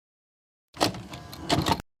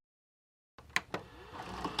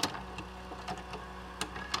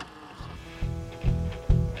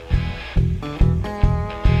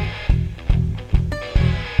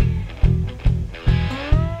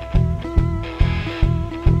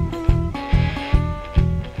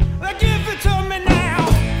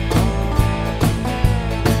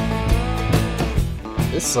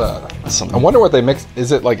This, I wonder what they mix.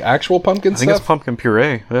 Is it like actual pumpkin stuff? I think it's pumpkin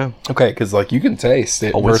puree, yeah. Okay, because like you can taste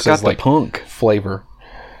it versus it's got like the punk flavor.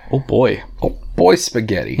 Oh boy. Oh boy,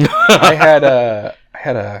 spaghetti. I had a,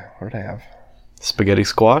 what did I have? Spaghetti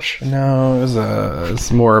squash? No,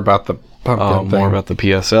 it's more about the pumpkin thing. More about the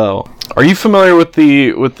PSL. Are you familiar with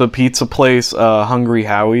the pizza place, Hungry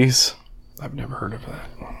Howie's? I've never heard of that.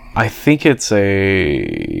 I think it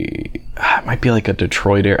might be like a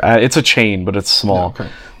Detroit area. It's a chain, but it's small.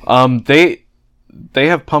 Okay. They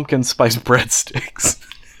have pumpkin spice breadsticks.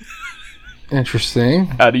 Interesting.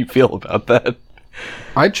 How do you feel about that?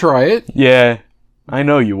 I'd try it. Yeah, I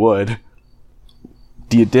know you would.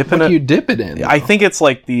 Do you dip in it? What do you dip it in? I think it's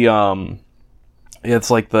like the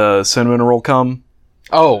cinnamon roll cum.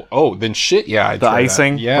 Oh, then shit, yeah. I'd the try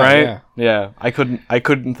icing, that. Yeah, right? Yeah. I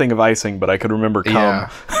couldn't think of icing, but I could remember cum. Yeah.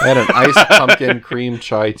 I had an iced pumpkin cream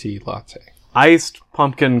chai tea latte. Iced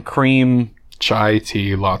pumpkin cream chai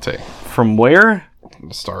tea latte. From where?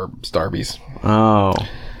 Starbucks. Oh.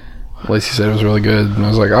 Lacey said it was really good, and I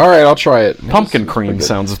was like, all right, I'll try it. Pumpkin cream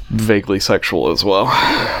sounds vaguely sexual as well.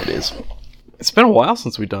 Yeah, it is. It's been a while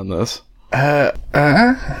since we've done this.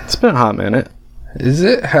 It's been a hot minute. Is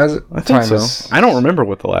it? Has it? I think so. I don't remember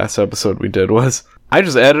what the last episode we did was. I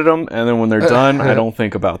just edit them, and then when they're done, I don't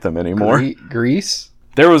think about them anymore. Grease?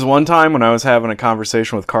 There was one time when I was having a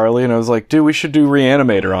conversation with Carly, and I was like, dude, we should do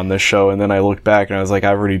Reanimator on this show. And then I looked back, and I was like,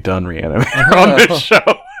 I've already done Reanimator on this show.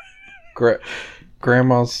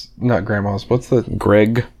 Not grandma's. What's the...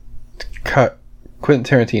 Greg? Quentin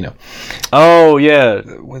Tarantino. Oh, yeah.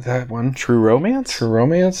 With that one. True Romance? True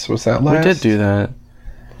Romance? Was that last? We did do that.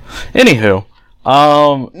 Anywho.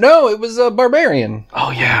 No, it was Barbarian.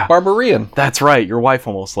 Oh, yeah. Barbarian. That's right. Your wife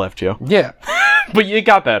almost left you. Yeah. But you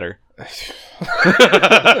got better. At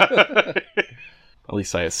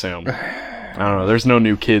least I assume. I don't know. There's no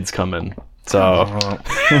new kids coming. So.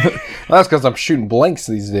 That's because I'm shooting blanks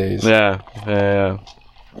these days. Yeah.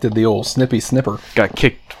 Did the old snippy snipper. Got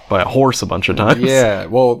kicked by a horse a bunch of times. Yeah.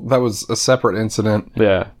 Well, that was a separate incident.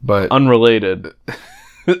 Yeah. But unrelated.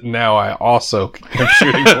 Now I also am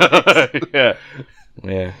shooting blanks. Yeah.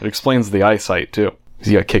 It explains the eyesight too.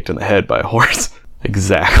 He got kicked in the head by a horse.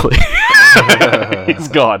 Exactly. He's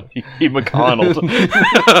gone. He McConnelled.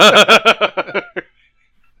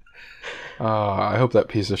 I hope that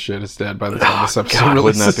piece of shit is dead by the time this episode releases.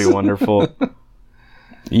 Wouldn't that be wonderful?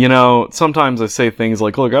 You know, sometimes I say things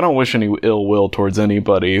like, look, I don't wish any ill will towards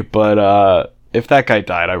anybody, but if that guy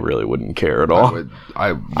died, I really wouldn't care at all.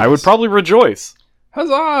 I would probably rejoice.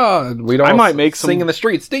 Huzzah! I might make some... Sing in the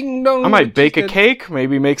streets. Ding dong. I might bake a cake,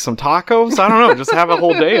 maybe make some tacos. I don't know. Just have a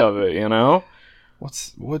whole day of it, you know?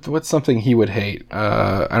 What's something he would hate?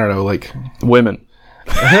 I don't know, like... Women.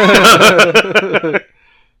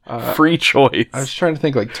 Free choice. I was trying to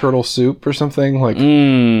think like turtle soup or something. Like,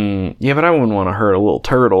 yeah, but I wouldn't want to hurt a little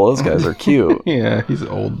turtle. Those guys are cute. Yeah, he's an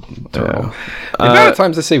old turtle. Yeah. The amount of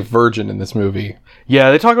times they say virgin in this movie.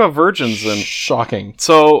 Yeah, they talk about virgins and shocking.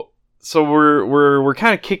 So we're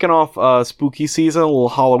kind of kicking off spooky season, a little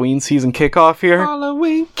Halloween season kickoff here.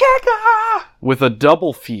 Halloween kickoff with a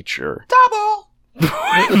double feature.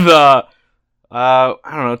 With the I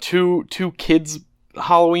don't know, two kids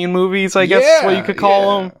Halloween movies, I guess is what you could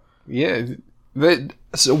call them. Yeah.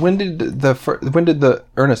 So when did the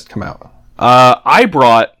Ernest come out? I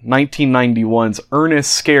brought 1991's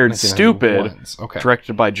Ernest Scared Stupid,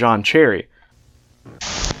 directed by John Cherry.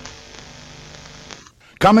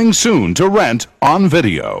 Coming soon to rent on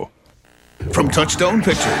video. From Touchstone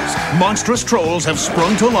Pictures, monstrous trolls have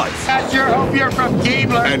sprung to life. I sure hope you're from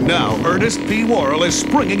Keebler. And now Ernest P. Worrell is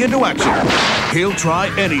springing into action. He'll try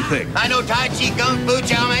anything. I know Tai Chi, Kung Fu,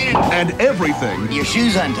 Chow Mein, and everything. Your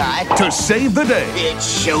shoes untied. To save the day.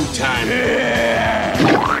 It's showtime.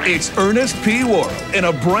 It's Ernest P. Worrell in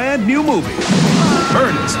a brand new movie.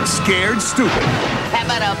 Ernest Scared Stupid. How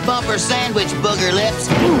about a bumper sandwich, booger lips?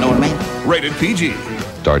 Know what I mean? Rated PG.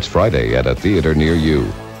 Starts Friday at a theater near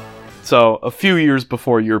you. So, a few years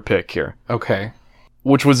before your pick here. Okay.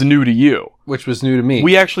 Which was new to you. Which was new to me.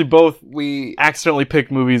 We actually we accidentally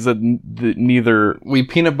picked movies that neither... We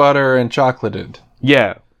peanut butter and chocolated.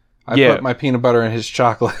 Yeah. I put my peanut butter in his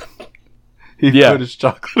chocolate. He put his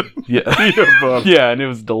chocolate in peanut butter. Yeah, and it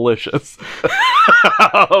was delicious.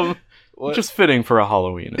 Just fitting for a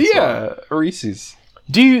Halloween. Reese's.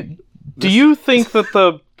 Do you think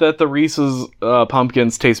that the Reese's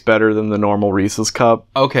pumpkins taste better than the normal Reese's cup?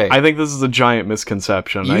 Okay. I think this is a giant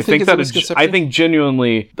misconception. I think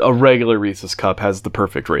genuinely a regular Reese's cup has the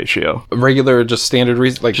perfect ratio. A regular, just standard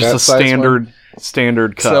Reese's, like just that a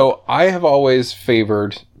standard cup. So I have always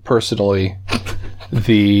favored personally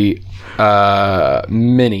the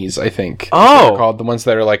minis, I think. Oh, they're called the ones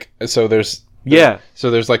that are like. So there's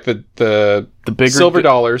like the bigger silver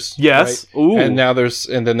dollars. Yes. Right? Ooh. And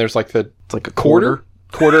then there's like it's like a quarter,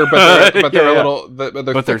 but they're a little, but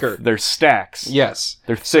they're thicker. They're stacks. Yes,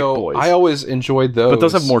 they're thick boys. I always enjoyed those, but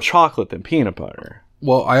those have more chocolate than peanut butter.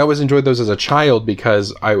 Well, I always enjoyed those as a child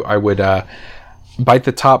because I would bite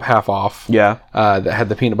the top half off. Yeah, that had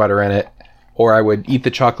the peanut butter in it. Or I would eat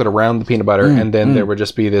the chocolate around the peanut butter, and then there would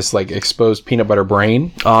just be this like exposed peanut butter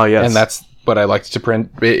brain. Oh yes, and that's what I liked to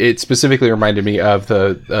print. It specifically reminded me of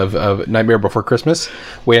of Nightmare Before Christmas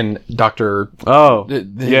when Doctor. Oh,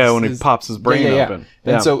 when he pops his brain open.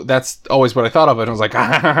 Yeah. And so that's always what I thought of it. I was like,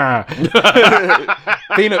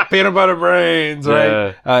 peanut butter brains,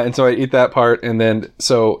 right? Yeah. And so I eat that part, and then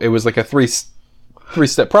so it was like a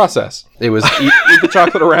three-step process. It was eat the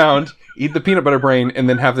chocolate around. Eat the peanut butter brain, and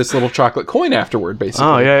then have this little chocolate coin afterward, basically.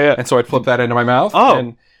 Oh, yeah. And so I'd flip that into my mouth. Oh.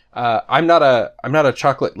 And I'm not a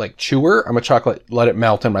chocolate like chewer. I'm a chocolate let it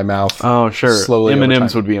melt in my mouth. Oh, sure. Slowly.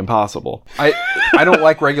 M&Ms would be impossible. I don't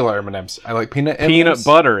like regular M&Ms. I like peanut M&Ms. Peanut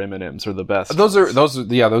butter M&Ms are the best. Those are expensive.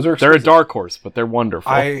 They're a dark horse, but they're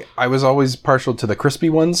wonderful. I was always partial to the crispy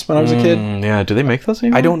ones when I was a kid. Yeah, do they make those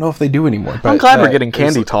anymore? I don't know if they do anymore. But I'm glad we're getting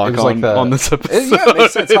candy talk on this episode. It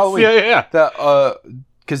makes sense. Halloween. Yeah.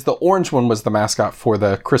 Because the orange one was the mascot for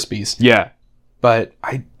the Crispies. Yeah. But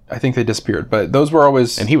I think they disappeared. But those were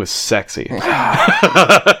always... And he was sexy. It's not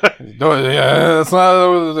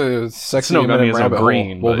sexy. No, he's not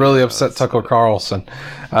green. Will really upset Tucker Carlson.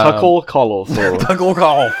 Tucker Carlson. Tucker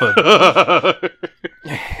Carlson.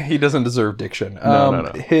 He doesn't deserve diction.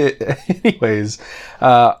 No. Anyways,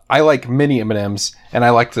 I like mini M&Ms, and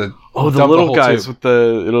I like to... Oh, the little guys with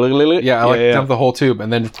the... Yeah, I like to dump the whole tube, and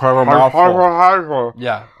then part of a mouthful.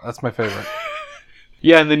 Yeah, that's my favorite.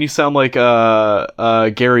 Yeah, and then you sound like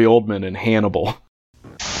Gary Oldman in Hannibal.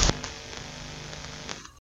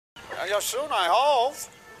 Soon, I hope.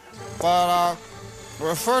 But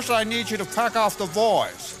first I need you to pack off the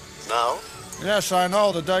boys. No? Yes, I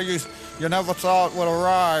know. The day you never thought would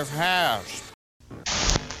arrive has.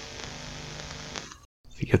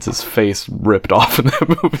 He gets his face ripped off in that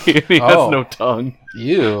movie, and he has no tongue.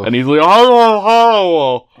 Ew. And he's like, oh,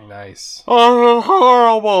 horrible. Nice. Oh,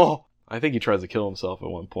 horrible. I think he tries to kill himself at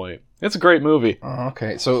one point. It's a great movie. Oh,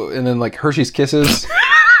 okay. So, and then like Hershey's Kisses.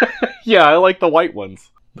 Yeah, I like the white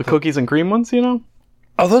ones. The cookies and cream ones, you know?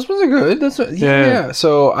 Oh, those ones are good. Yeah.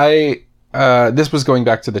 So this was going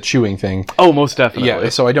back to the chewing thing. Oh, most definitely. Yeah.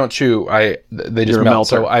 So I don't chew. They just melt.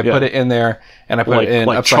 So I put it in there, and I put it in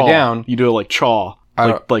upside down. You do it like chaw.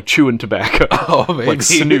 Like chewing tobacco. Oh, baby. Like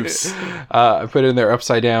snooze. I put it in there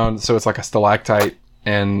upside down, so it's like a stalactite,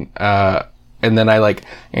 and then I like...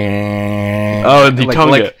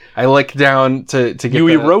 tongue it. I lick down to get You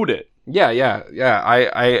erode it. Yeah.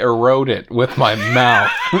 I erode it with my mouth.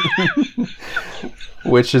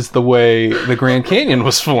 Which is the way the Grand Canyon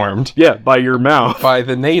was formed. Yeah, by your mouth. By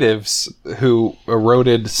the natives who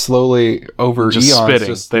eroded slowly over just eons. Spitting.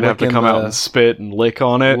 Just they'd have to come out and spit and lick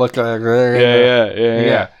on it.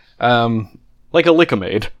 Yeah. Like a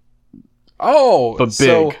Lick-O-Maid. Oh! But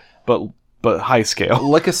big. But high scale.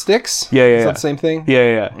 Lick-O-Sticks? Yeah. Is that the same thing?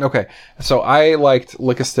 Yeah. Okay. So I liked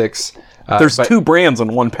Lick-O-Sticks. There's two brands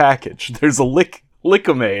on one package. There's a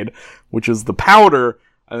Lick-O-Maid, which is the powder,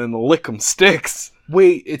 and then the Lick-'em Sticks.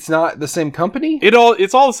 Wait, it's not the same company?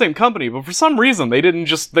 It's all the same company, but for some reason they didn't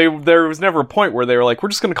just there was never a point where they were like, we're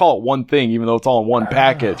just gonna call it one thing, even though it's all in one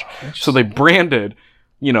package. So they branded,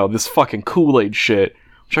 this fucking Kool-Aid shit.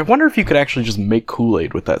 Which I wonder if you could actually just make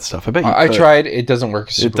Kool-Aid with that stuff. I bet you could. I tried. It doesn't work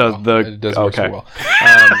super well. It doesn't work okay. so well.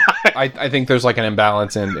 I think there's like an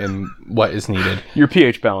imbalance in what is needed. Your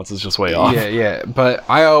pH balance is just way off. Yeah. But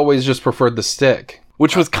I always just preferred the stick.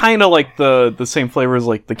 Which was kind of like the same flavor as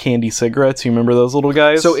like the candy cigarettes. You remember those little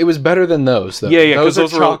guys? So it was better than those, though. Yeah, those are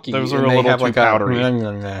chalky. Those are a little too powdery.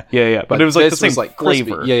 Yeah. But it was like the same like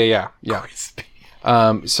flavor. Yeah. Crispy.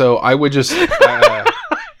 So I would just,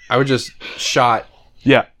 shot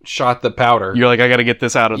the powder. You're like, I got to get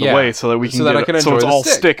this out of the way so that we can so it's all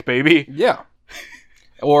stick, baby. Yeah.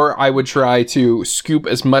 Or I would try to scoop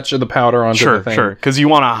as much of the powder onto the thing. Sure, because you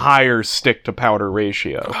want a higher stick to powder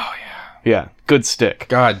ratio. Oh, yeah. Yeah, good stick.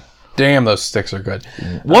 God damn, those sticks are good.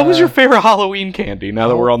 What was your favorite Halloween candy, now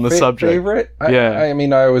that we're on the subject? Favorite? I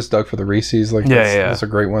mean, I always dug for the Reese's. Those are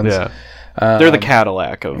great ones. Yeah. They're the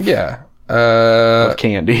Cadillac of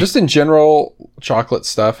candy. Just in general, chocolate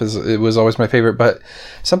stuff was always my favorite. But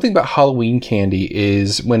something about Halloween candy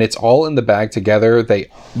is when it's all in the bag together,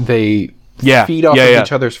 they feed off of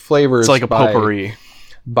each other's flavors. It's like a potpourri.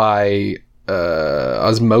 By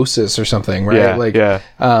osmosis or something, right?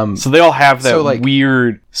 So they all have that so, like,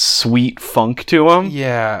 weird sweet funk to them.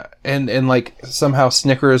 Yeah, and like somehow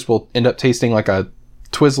Snickers will end up tasting like a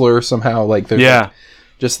Twizzler somehow. Like there's like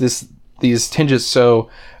just these tinges. So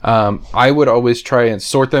I would always try and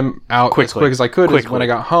sort them out as quick as I could when I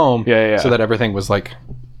got home. So that everything was like.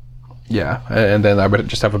 Yeah, and then I would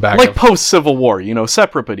just have a bag like post-Civil War,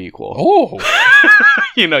 separate but equal. Oh!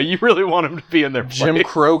 You really want them to be in their place. Jim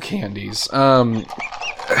Crow candies.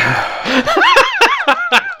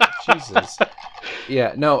 Jesus.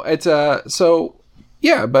 Yeah, no, it's, so,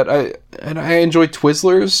 yeah, but I enjoy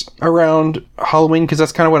Twizzlers around Halloween, because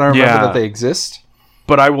that's kind of when I remember that they exist.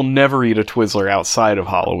 But I will never eat a Twizzler outside of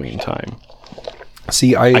Halloween time.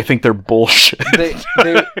 See, I think they're bullshit.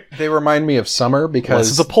 they remind me of summer because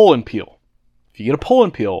this is a pull and peel. If you get a pull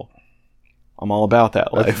and peel, I'm all about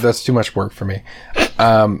that life. That's too much work for me.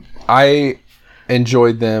 I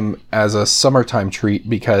enjoyed them as a summertime treat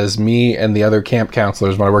because me and the other camp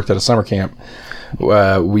counselors, when I worked at a summer camp,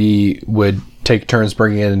 we would take turns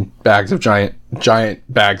bringing in bags of giant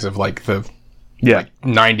bags of like 90,000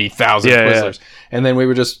 Twizzlers, and then we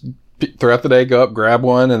would just. Throughout the day, go up, grab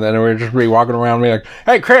one, and then we'd just be walking around and be like,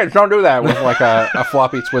 hey, kids, don't do that, with like a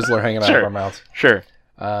floppy Twizzler hanging out of our mouths. Sure.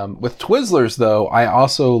 With Twizzlers, though, I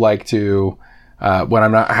also like to, when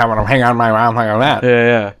I'm not having them hang out in my mouth like that.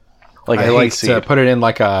 Yeah. I like to put it in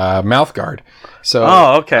like a mouth guard. So,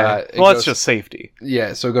 okay. That's just safety.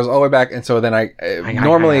 Yeah, so it goes all the way back, and so then I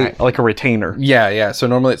normally... Like a retainer. Yeah, so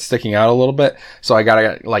normally it's sticking out a little bit, so I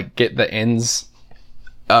gotta like get the ends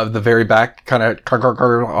of the very back kind of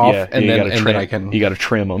off, and then I can... You gotta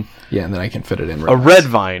trim them. Yeah, and then I can fit it in. A red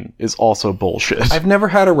vine is also bullshit. I've never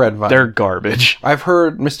had a red vine. They're garbage. I've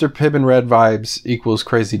heard Mr. Pibb and red vibes equals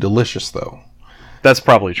crazy delicious, though. That's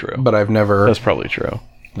probably true. But I've never... That's probably true.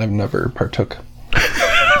 I've never partook.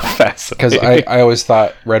 Fascinating. Because I always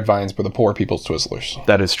thought red vines were the poor people's Twizzlers.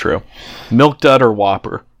 That is true. Milk Dud or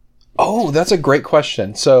Whopper? Oh, that's a great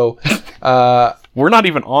question. So... We're not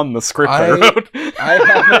even on the script I wrote.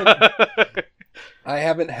 I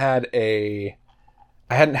hadn't had a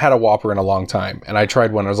Whopper in a long time, and I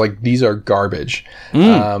tried one. I was like, these are garbage.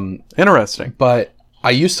 Interesting. But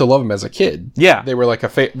I used to love them as a kid. Yeah, they were like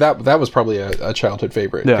that was probably a childhood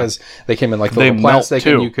favorite because they came in like the little plastic,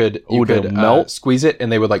 and you could squeeze it,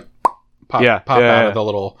 and they would like pop out of the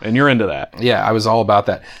little... And you're into that. Yeah, I was all about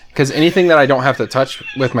that. Because anything that I don't have to touch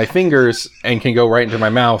with my fingers and can go right into my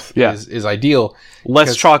mouth is ideal.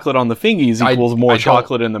 Less chocolate on the fingies equals more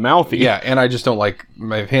chocolate in the mouthy. Yeah, and I just don't like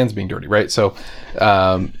my hands being dirty, right? So,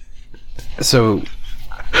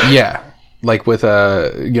 yeah. Like with,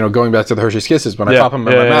 going back to the Hershey's Kisses, when I pop them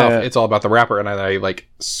in my mouth, it's all about the wrapper, and I like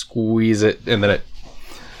squeeze it, and then it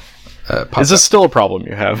pops Is this still a problem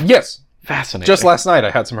you have? Yes. Fascinating. Just last night,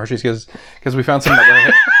 I had some Hershey's Kisses because we found some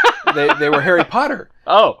that were they were Harry Potter.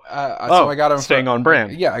 So I got them. Staying on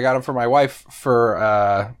brand. Yeah, I got them for my wife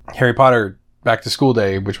for Harry Potter Back to School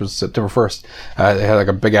Day, which was September 1st. They had like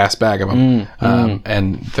a big ass bag of them,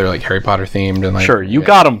 and they're like Harry Potter themed. And like, sure, you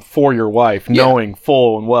got them for your wife, knowing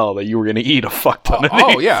full and well that you were going to eat a fuck ton of these.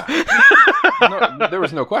 Oh yeah, no, there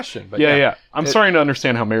was no question. But yeah. I'm starting to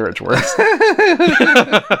understand how marriage works.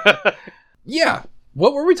 Yeah.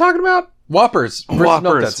 What were we talking about? Whoppers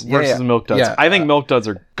versus Milk Duds. Yeah. I think Milk Duds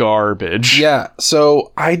are garbage. Yeah,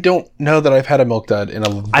 so I don't know that I've had a Milk Dud in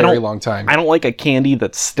a very long time. I don't like a candy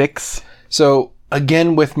that sticks. So,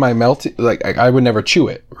 again, with my I would never chew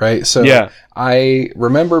it, right? So, I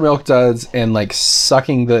remember Milk Duds and, like,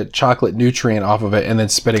 sucking the chocolate nutrient off of it and then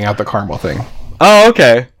spitting out the caramel thing. Oh,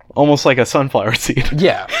 okay. Almost like a sunflower seed.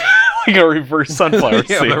 Yeah. Like a reverse sunflower seed.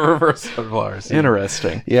 Yeah, the reverse sunflower seed.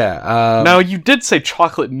 Interesting. Yeah. Now, you did say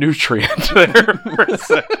chocolate nutrient there for a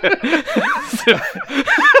second.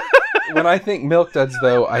 When I think Milk Duds,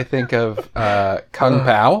 though, I think of Kung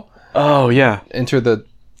Pao. Oh, yeah. Enter the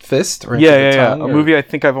Fist? Or Enter the Tongue, a movie I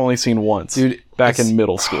think I've only seen once. Dude, back in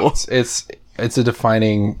middle school. It's a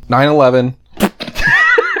defining... 9/11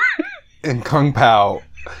 and Kung Pao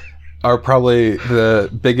are probably the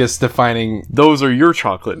biggest defining... Those are your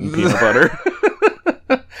chocolate and peanut butter.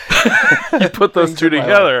 You put those two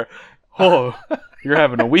together. Oh, you're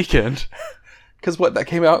having a weekend. Because that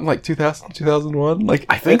came out in like 2000, 2001? Like,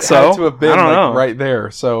 I think so. Had to have been right there.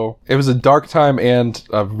 So it was a dark time and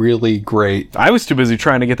a really great... I was too busy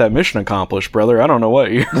trying to get that mission accomplished, brother. I don't know what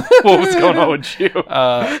was going on with you.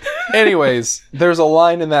 Anyways, there's a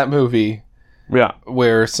line in that movie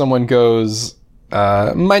where someone goes...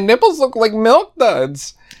 my nipples look like Milk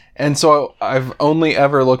Duds. And so I've only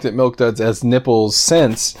ever looked at Milk Duds as nipples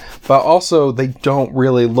since, but also they don't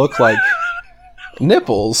really look like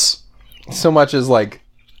nipples so much as like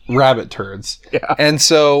rabbit turds. Yeah. And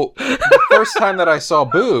so the first time that I saw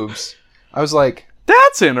boobs, I was like,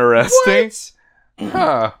 that's interesting. What?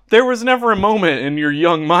 Huh. There was never a moment in your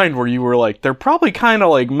young mind where you were like, they're probably kind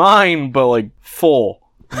of like mine, but like full.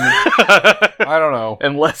 I don't know.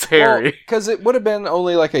 And less hairy. Because it would have been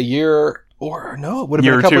only like a year, or no, it would have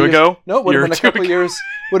year been a couple or two years ago. No, it would have been a couple years.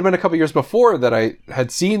 Would have been a couple years before that I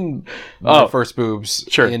had seen the first boobs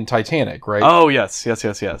in Titanic, right? Oh yes.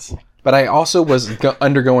 But I also was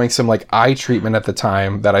undergoing some like eye treatment at the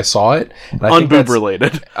time that I saw it. Unboob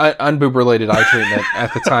related. Unboob related eye treatment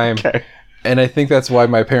at the time. Okay. And I think that's why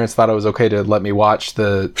my parents thought it was okay to let me watch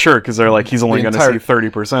the... Sure, because they're like, he's only going to see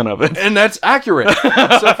 30% of it. And that's accurate.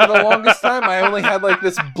 So for the longest time, I only had like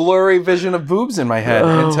this blurry vision of boobs in my head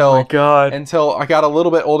until I got a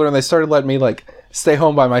little bit older and they started letting me like stay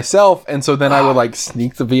home by myself. And so then I would like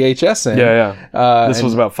sneak the VHS in. Yeah. This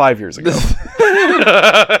was about 5 years ago. Sneak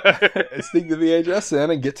the VHS in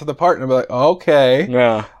and get to the part and I'd be like, okay.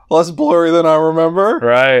 Yeah. Less blurry than I remember.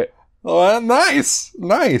 Right. Oh, nice.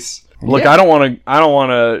 Look, I don't want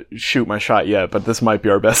to shoot my shot yet, but this might be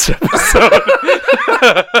our best episode.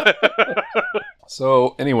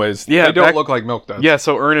 So, anyways, they don't look like milk duds. Yeah,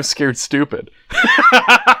 so Ernest scared stupid.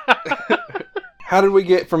 How did we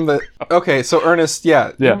get from the... Okay, so Ernest,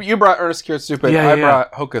 you brought Ernest Scared Stupid. I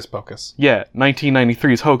brought Hocus Pocus. Yeah,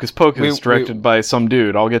 1993's Hocus Pocus, directed by some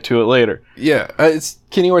dude. I'll get to it later. Yeah, it's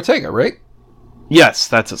Kenny Ortega, right? Yes,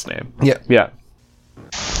 that's his name. Yeah.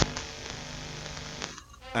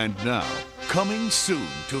 And now, coming soon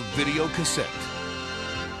to video cassette.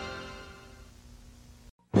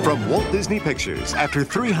 From Walt Disney Pictures, after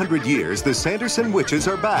 300 years, the Sanderson witches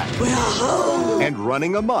are back. We're home! And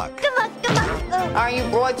running amok. Come on. Are you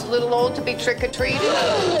broads a little old to be trick-or-treating?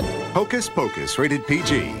 Hocus Pocus, rated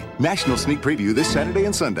PG. National sneak preview this Saturday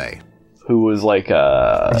and Sunday. Who was like he's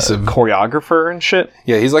a choreographer and shit?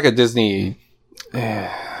 Yeah, he's like a Disney...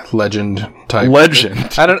 legend type.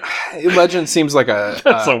 Legend. Legend seems like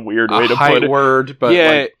that's a weird way to put it. Word, but yeah,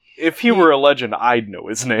 like, if he were a legend, I'd know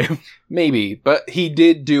his name. Maybe, but he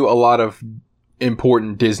did do a lot of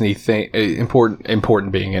important Disney thing.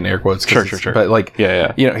 Important being in air quotes. Sure. But like, you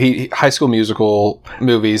know, he High School Musical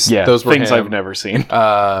movies. Yeah, those were things him. I've never seen.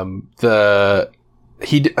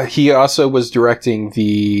 He also was directing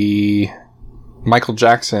the Michael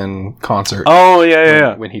Jackson concert. Oh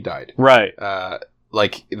yeah. When he died, right.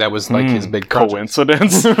 Like, that was like his big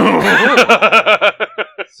coincidence. Sounds a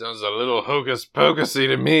little hocus pocusy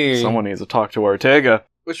to me. Someone needs to talk to Ortega.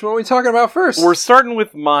 Which one are we talking about first? We're starting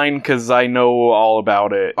with mine because I know all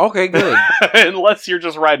about it. Okay, good. Unless you're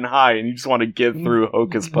just riding high and you just want to get through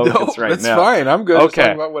Hocus Pocus now. That's fine. I'm good. Okay.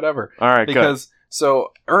 Talking about whatever. All right, because,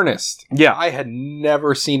 so, Ernest. Yeah. I had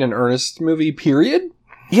never seen an Ernest movie, period.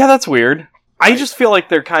 Yeah, that's weird. I just feel like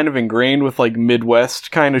they're kind of ingrained with like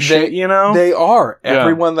Midwest kind of shit, you know? They are. Yeah.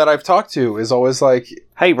 Everyone that I've talked to is always like,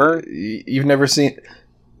 hey, Vern, you've never seen...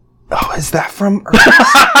 Oh, is that from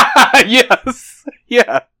Ernest? Yes.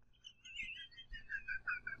 Yeah.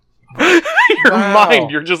 Your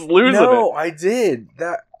mind, you're just losing it. No, I did.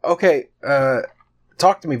 Okay,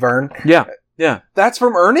 talk to me, Vern. Yeah. That's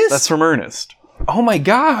from Ernest? That's from Ernest. Oh my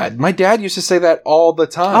god. My dad used to say that all the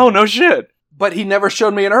time. Oh, no shit. But he never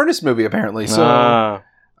showed me an Ernest movie, apparently. So,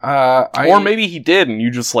 or maybe he did, and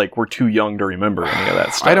you just like were too young to remember any of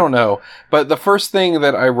that stuff. I don't know. But the first thing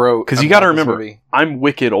that I wrote, because you got to remember, I'm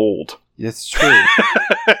wicked old. It's true.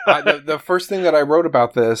 The first thing that I wrote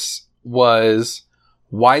about this was,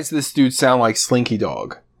 why does this dude sound like Slinky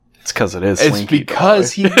Dog? It's because it is. Slinky It's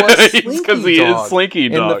because Dog. He was Slinky It's because he is Slinky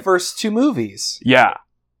Dog in the first two movies. Yeah,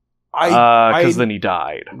 because then he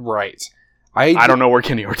died. Right. I don't know where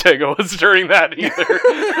Kenny Ortega was during that either.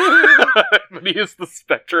 But he is the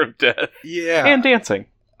specter of death. Yeah. And dancing.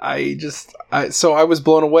 So I was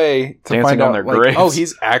blown away to dancing find on out, their like, graves. oh,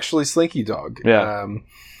 he's actually Slinky Dog. Yeah.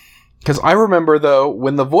 Because I remember, though,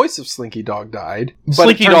 when the voice of Slinky Dog died.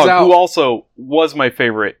 Slinky Dog, who also was my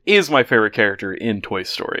favorite, is my favorite character in Toy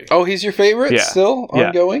Story. Oh, he's your favorite still?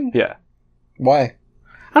 Ongoing? Yeah. Why?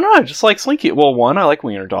 I don't know, I just like Slinky. Well, 1, I like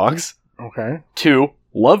wiener dogs. Okay. 2,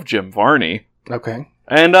 love Jim Varney. Okay.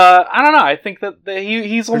 And I don't know. I think that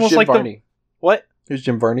he's almost Jim like Varney? What? Who's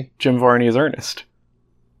Jim Varney? Jim Varney is Ernest.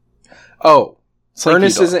 Oh, Slinky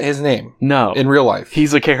Ernest Dog. isn't his name. No, in real life,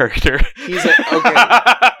 he's a character. Okay.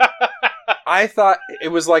 I thought it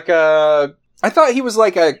was like a. I thought he was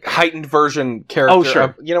like a heightened version character. Oh,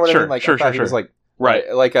 sure. You know what I mean? Like, I thought he was like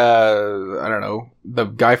like I don't know, the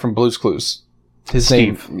guy from Blue's Clues. His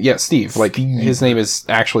Steve. name, yeah, Steve. Like his name is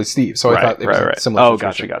actually Steve. So I thought it was a similar. Oh,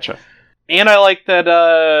 gotcha. And I like that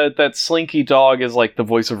that Slinky Dog is like the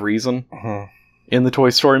voice of reason in the Toy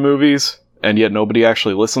Story movies. and yet nobody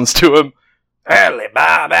actually listens to him. Addy,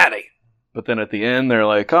 Bob, Addy. But then at the end, they're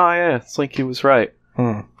like, oh yeah, Slinky was right.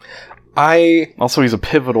 Also, he's a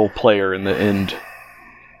pivotal player in the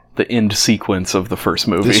end sequence of the first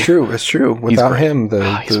movie. It's true. Without him,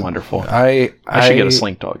 he's wonderful. I should get a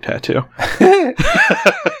Slink Dog tattoo.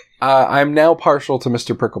 I'm now partial to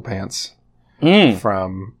Mr. Pricklepants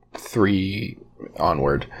from 3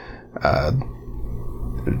 onward,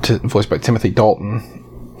 voiced by Timothy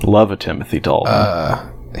Dalton. Love a Timothy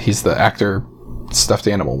Dalton. He's the actor, stuffed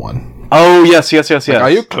animal one. Oh yes. Like,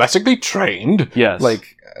 are you classically trained? Yes.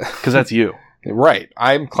 Like, because that's you. Right.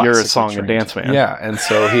 I'm classically You're a song trained. and dance man. Yeah, and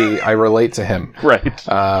so I relate to him. Right.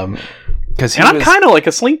 Because I'm kind of like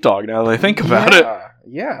a Slink Dog now that I think about it.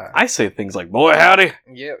 Yeah. I say things like, boy, howdy.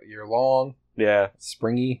 Yeah, you're long. Yeah.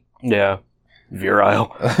 Springy. Yeah.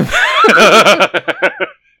 Virile.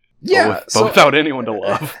 Yeah. But without anyone to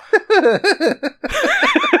love.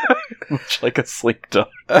 Much like a Slink Dog.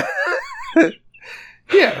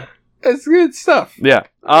 Yeah. It's good stuff. Yeah.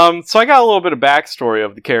 So I got a little bit of backstory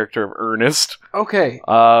of the character of Ernest. Okay.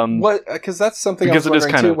 What? Because that's something I was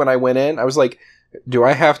wondering too when I went in. I was like, do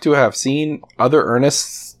I have to have seen other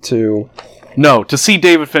Ernests to... No, to see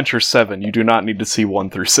David Fincher 7, you do not need to see 1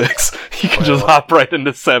 through 6. You can just hop right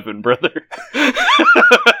into 7, brother. They're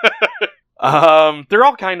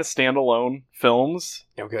all kind of standalone films.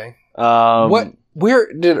 Okay.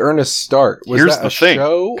 Where did Ernest start? Was here's that the a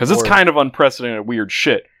show? Because it's kind of unprecedented weird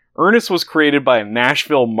shit. Ernest was created by a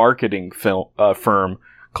Nashville marketing firm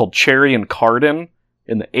called Cherry and Cardin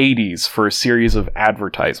in the 80s for a series of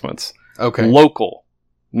advertisements. Okay. Local.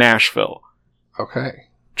 Nashville. Okay.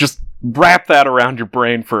 Just wrap that around your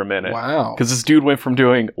brain for a minute. Wow. Because this dude went from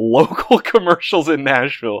doing local commercials in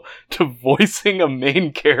Nashville to voicing a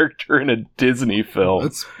main character in a Disney film.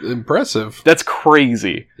 That's impressive. That's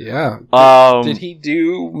crazy. Yeah. Did he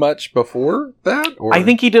do much before that? Or? I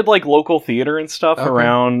think he did like local theater and stuff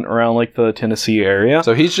around like the Tennessee area.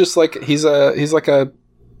 So he's just like he's like a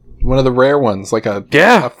one of the rare ones, like a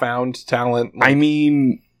found talent. I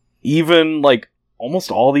mean, even like almost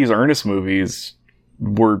all these Ernest movies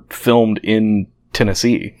were filmed in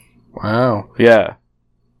Tennessee. Wow. Yeah.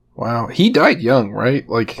 Wow. He died young, right?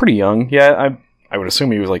 Like pretty young. Yeah, I would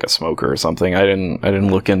assume he was like a smoker or something. I didn't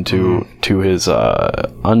look into his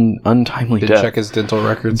untimely death. Didn't check his dental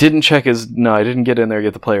records. I didn't get in there to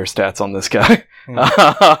get the player stats on this guy.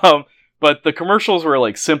 But the commercials were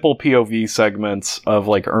like simple POV segments of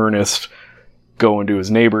like Ernest going to his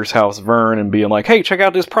neighbor's house, Vern, and being like, hey, check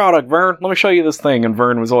out this product, Vern. Let me show you this thing. And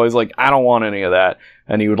Vern was always like, I don't want any of that.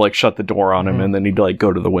 And he would like shut the door on him, and then he'd like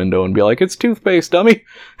go to the window and be like, it's toothpaste, dummy.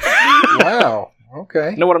 Wow.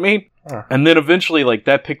 Okay. Know what I mean? And then eventually like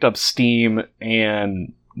that picked up steam,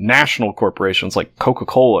 and national corporations like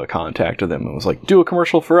Coca-Cola contacted them and was like, do a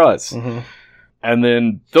commercial for us. And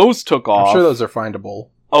then those took off. I'm sure those are findable.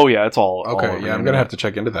 Oh yeah, it's all okay. All I'm gonna have to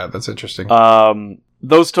check into that. That's interesting.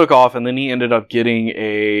 Those took off, and then he ended up getting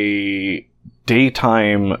a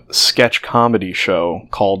daytime sketch comedy show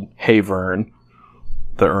called Hey Vern,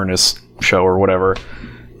 the Ernest show or whatever,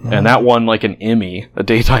 and that won like an Emmy, a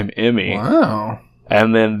daytime Emmy. Wow!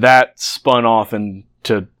 And then that spun off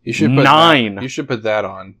into 9. You should put that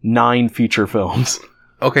on 9 feature films.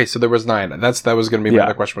 Okay, so there was 9. That was going to be my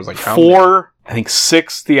other question. Was like how 4, many? I think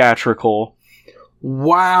 6 theatrical.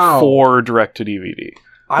 Wow. 4 direct to DVD.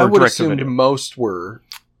 I would assume most were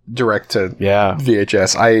direct to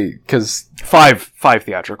VHS. Because 5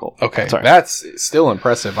 theatrical. Okay, sorry. That's still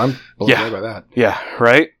impressive. I'm blown away by that. Yeah,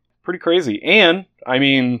 right? Pretty crazy. And, I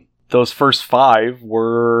mean, those first 5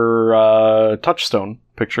 were Touchstone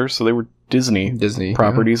pictures, so they were Disney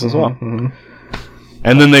properties as well. Mm-hmm.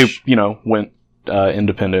 And then they, went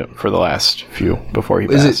independent for the last few before he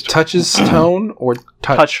passed. Is it Touchstone or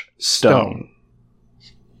Touchstone?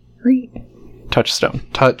 Touchstone.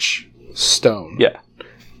 Touchstone. Yeah.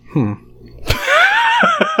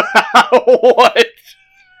 What?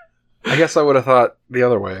 I guess I would have thought the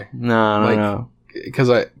other way. No.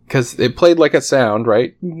 Because it played like a sound,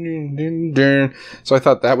 right? So I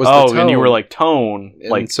thought that was the tone. And you were like tone, and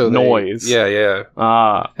like so noise. Yeah. It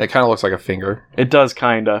kind of looks like a finger. It does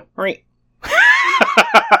kind of. Right.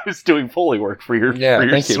 I was doing Foley work for your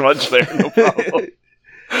smudge there. No problem.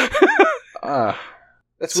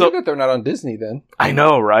 That's weird that they're not on Disney then. I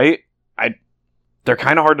know, right? They're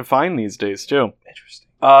kind of hard to find these days too. Interesting.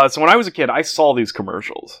 So when I was a kid, I saw these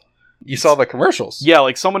commercials. You saw the commercials? Yeah,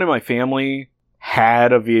 like someone in my family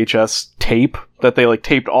had a VHS tape that they like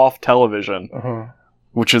taped off television,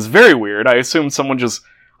 which is very weird. I assume someone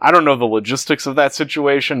I don't know the logistics of that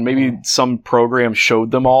situation. Maybe some program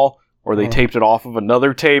showed them all, or they taped it off of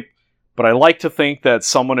another tape. but I like to think that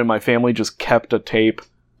someone in my family just kept a tape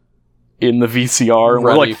in the VCR, and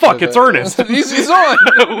we're like, fuck, it's Ernest! He's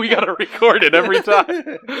on! We gotta record it every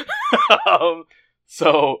time.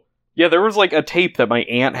 So, yeah, there was like a tape that my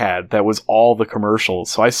aunt had that was all the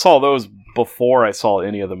commercials, so I saw those before I saw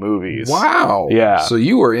any of the movies. Wow! Yeah. So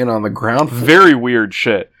you were in on the ground floor. Very weird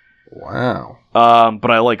shit. Wow.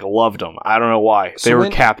 But I like loved them. I don't know why. They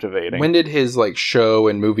were captivating. When did his like show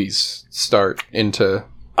and movies start into?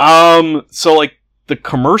 So like the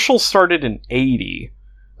commercial started in 80.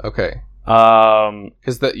 Okay.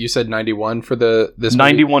 Because that you said 91 for this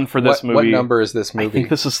 91 for this movie. What number is this movie? I think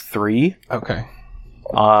this is 3. Okay.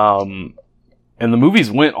 And the movies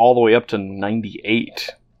went all the way up to 98.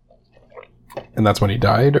 And that's when he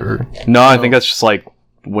died, or no? I think that's just like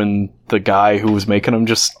when the guy who was making them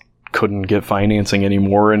just couldn't get financing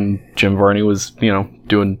anymore, and Jim Varney was,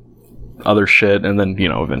 doing other shit, and then,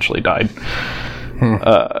 eventually died.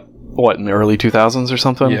 What, in the early 2000s or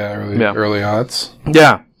something? Yeah, early aughts.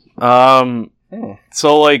 Yeah.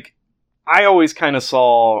 So, like, I always kind of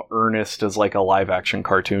saw Ernest as, like, a live-action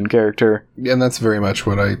cartoon character. Yeah, and that's very much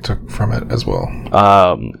what I took from it as well.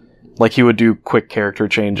 Like, he would do quick character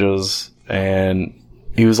changes, and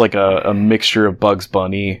he was, like, a mixture of Bugs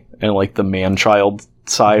Bunny and, like, the man-child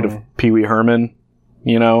side of Pee Wee Herman,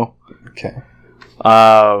 Okay.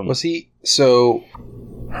 Was he so?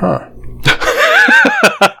 Huh.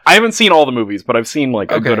 I haven't seen all the movies, but I've seen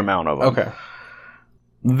like a good amount of them. Okay.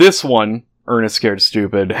 This one, Ernest Scared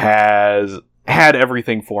Stupid, has had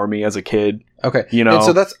everything for me as a kid. Okay. And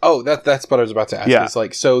so that's what I was about to ask. Yeah. It's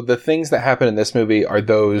like, so the things that happen in this movie are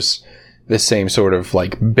those the same sort of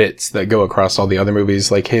like bits that go across all the other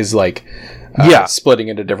movies, like his like splitting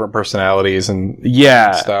into different personalities and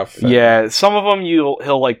stuff. And some of them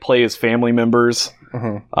he'll like play as family members,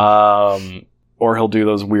 or he'll do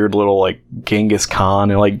those weird little like Genghis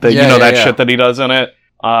Khan and like that shit that he does in it.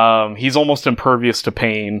 He's almost impervious to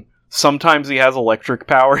pain. Sometimes he has electric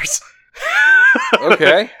powers.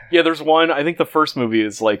 Okay. Yeah, there's one. I think the first movie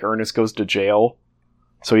is like Ernest goes to jail,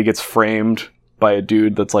 so he gets framed by a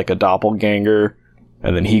dude that's like a doppelganger,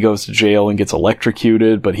 and then he goes to jail and gets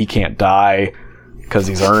electrocuted, but he can't die because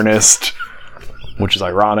he's Ernest, which is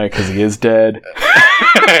ironic because he is dead.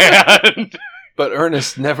 But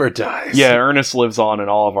Ernest never dies. Yeah, Ernest lives on in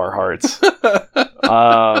all of our hearts.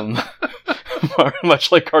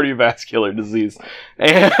 Much like cardiovascular disease.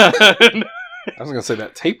 And I was going to say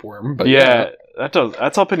that tapeworm, but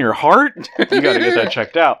that's up in your heart. You got to get that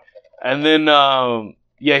checked out. And then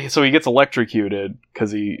so he gets electrocuted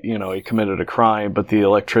because he committed a crime, but the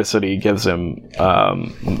electricity gives him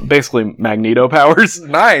basically Magneto powers.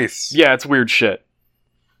 Nice. Yeah, it's weird shit.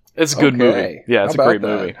 It's a good movie. Yeah, it's a great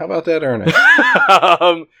movie. How about that, Ernest?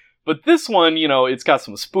 But this one, it's got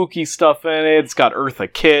some spooky stuff in it. It's got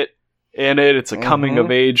Eartha Kitt in it. It's a coming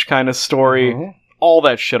of age kind of story. All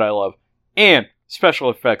that shit I love. And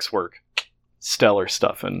special effects work. Stellar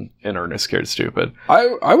stuff in Ernest Scared Stupid.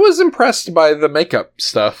 I was impressed by the makeup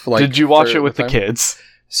stuff. Like, did you watch it with the kids?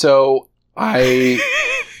 So I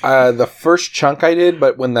the first chunk I did,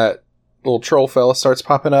 but when that little troll fella starts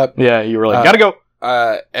popping up, you were like, gotta go.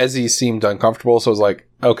 Ezzy seemed uncomfortable, so I was like,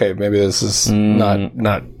 okay, maybe this is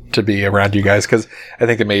not to be around you guys, because I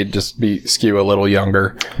think it may just be skew a little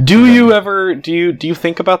younger. Do you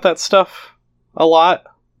think about that stuff a lot?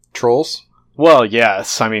 Trolls? Well,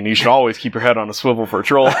 yes. I mean, you should always keep your head on a swivel for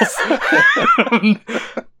trolls.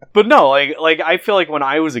 But no, like I feel like when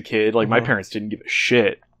I was a kid, like my parents didn't give a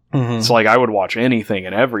shit. So like I would watch anything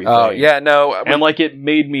and everything. Oh, yeah, no. And like it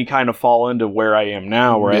made me kind of fall into where I am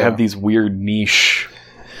now, where I have these weird niche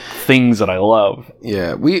things that I love.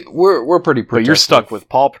 Yeah, we're pretty protective. But you're stuck with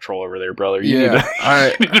Paw Patrol over there, brother. You need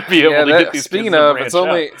to be able to get these speaking kids of, to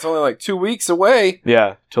it's only like 2 weeks away.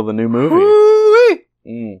 Yeah, till the new movie.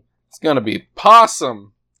 Woo-wee. It's gonna be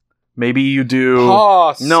Possum. Maybe you do.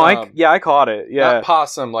 Possum. No, I caught it. Yeah, not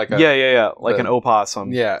possum, like a like an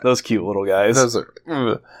opossum. Yeah, those cute little guys. Those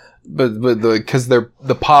are, but because they're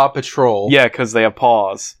the Paw Patrol. Yeah, because they have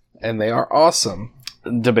paws and they are awesome.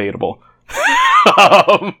 Debatable.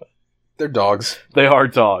 They're dogs. They are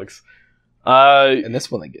dogs. And this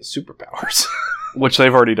one they get superpowers, which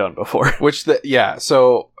they've already done before.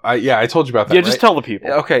 So I told you about that. Yeah, just tell the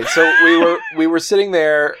people. Okay, so we were sitting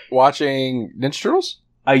there watching Ninja Turtles.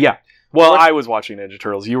 Yeah. Well, I was watching Ninja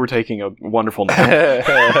Turtles. You were taking a wonderful nap.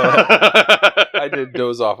 I did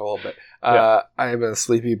doze off a little bit. I am a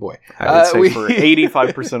sleepy boy. I would say for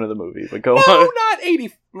 85% of the movie, but go on. No, not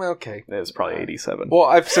 80. Okay. It's probably 87. Well,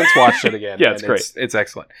 I've since watched it again. Yeah, it's great. It's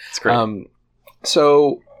excellent. It's great.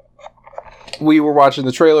 So we were watching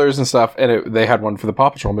the trailers and stuff, and they had one for the Paw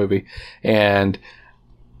Patrol movie, and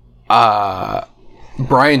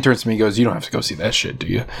Brian turns to me and goes, "You don't have to go see that shit, do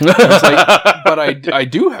you?" I was like, "But I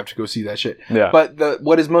do have to go see that shit." Yeah. But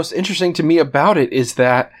what is most interesting to me about it is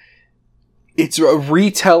that it's a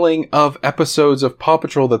retelling of episodes of Paw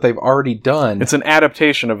Patrol that they've already done. It's an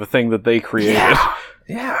adaptation of a thing that they created.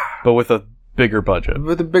 Yeah. But with a bigger budget.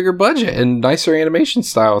 With a bigger budget and nicer animation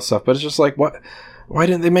style and stuff. But it's just like, what? Why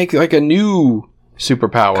didn't they make like a new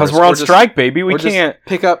superpower? Because we're on strike, baby. We can't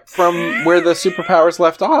pick up from where the superpowers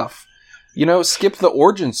left off. You know, skip the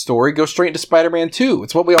origin story, go straight into Spider-Man 2.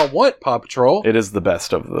 It's what we all want, Paw Patrol. It is the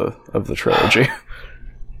best of the trilogy.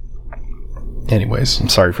 Anyways, I'm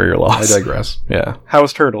sorry for your loss. I digress. Yeah. How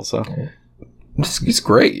was Turtles, though? It's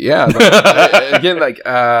great, yeah. But, again, like...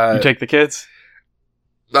 you take the kids?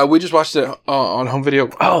 We just watched it on home video.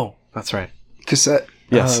 Oh, that's right. Cassette.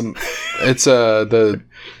 Yes. It's the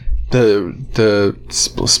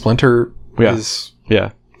Splinter is...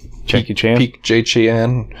 Yeah. Jackie Chan? Peak J.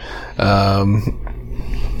 Chan.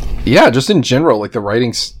 Yeah, just in general, like the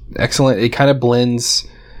writing's excellent. It kind of blends...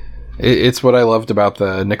 It's what I loved about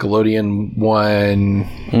the Nickelodeon one,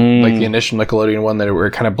 like the initial Nickelodeon one, that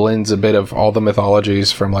it kind of blends a bit of all the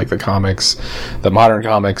mythologies from like the comics, the modern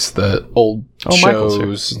comics, the old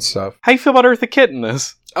shows and stuff. How you feel about Eartha Kitt in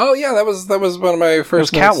this? Oh yeah, that was one of my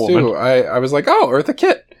first notes too. I was like, oh, Eartha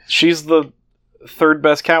Kitt. She's the third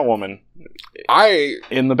best Catwoman.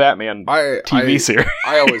 In the Batman TV series.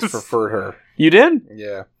 I always preferred her. You did?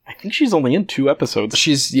 Yeah. I think she's only in 2 episodes.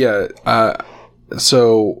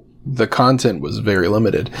 So the content was very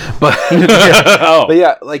limited, but but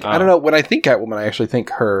yeah, like I don't know. When I think Catwoman, I actually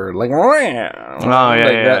think her like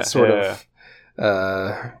that sort of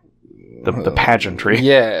the pageantry.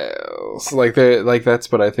 Yeah, so like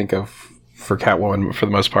that's what I think of for Catwoman for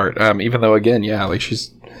the most part. Even though again, yeah, like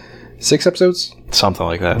she's 6 episodes, something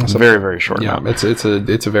like that. It's very, very short. Yeah, it's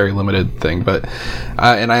a very limited thing, but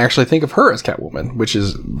and I actually think of her as Catwoman, which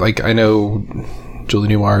is like I know Julie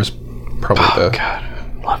Newmar is probably God.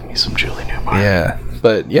 Love me some Julie Newmar. Yeah,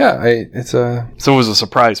 but yeah, so it was a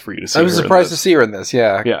surprise for you to see. I was surprised to see her in this.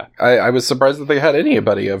 Yeah, yeah. I was surprised that they had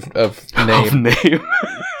anybody of name.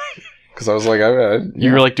 Because I was like,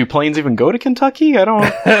 you were like, do planes even go to Kentucky? I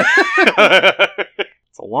don't.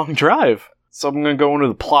 It's a long drive. So I'm going to go into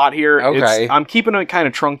the plot here. Okay. I'm keeping it kind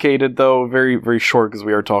of truncated though, very, very short because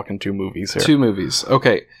we are talking 2 movies here. 2 movies.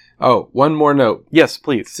 Okay. Oh, one more note. Yes,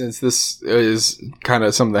 please. Since this is kind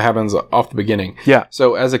of something that happens off the beginning. Yeah.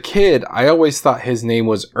 So as a kid, I always thought his name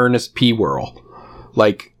was Ernest P. Whirl.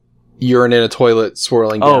 Like urine in a toilet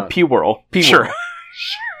swirling down. Oh, P. Whirl. Sure.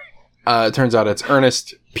 It turns out it's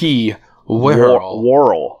Ernest P. Whirl.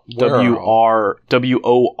 Whirl.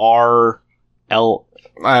 W-O-R-L.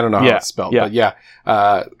 I don't know how it's spelled, but yeah.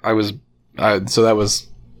 So that was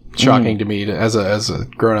shocking to me as a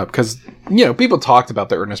grown up because people talked about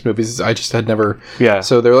the Ernest movies. I just had never. Yeah.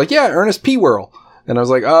 So they're like, yeah, Ernest P. Whirl, and I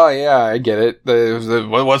was like, oh yeah, I get it.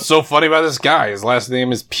 What's so funny about this guy? His last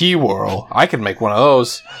name is P. Whirl. I could make one of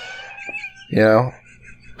those. Yeah,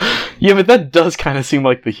 but that does kind of seem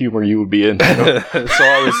like the humor you would be into. So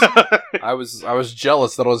I was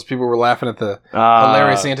jealous that all those people were laughing at the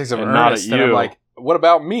hilarious antics of Ernest, not at you. And I'm like, what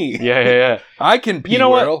about me? Yeah. I can P. You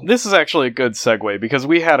know Whirl. what? This is actually a good segue because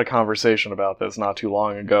we had a conversation about this not too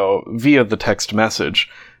long ago via the text message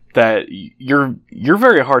that you're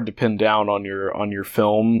very hard to pin down on your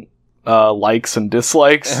film likes and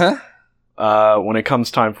dislikes. When it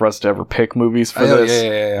comes time for us to ever pick movies for this,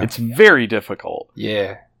 it's very difficult.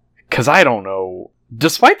 Yeah. Because I don't know.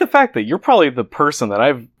 Despite the fact that you're probably the person that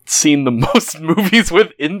I've seen the most movies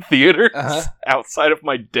with in theaters outside of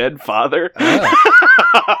my dead father.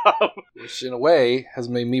 Which in a way has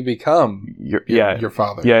made me become your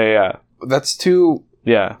father. Yeah. That's 2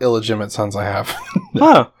 illegitimate sons I have.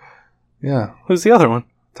 Huh. Yeah. Who's the other one?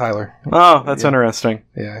 Tyler. Oh, that's interesting.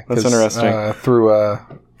 Yeah. That's interesting.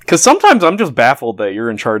 Because sometimes I'm just baffled that you're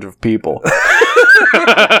in charge of people.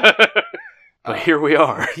 But here we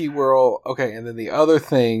are. P. Whirl. Okay, and then the other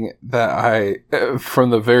thing that I,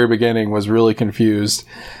 from the very beginning, was really confused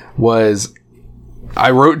was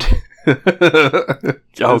I wrote...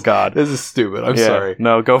 Oh, God. This is stupid. I'm sorry.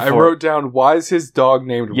 No, go for it. I wrote down, why is his dog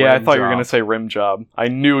named Rim I thought Job? you were going to say Rim Job. I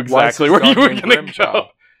knew exactly where you were going to go.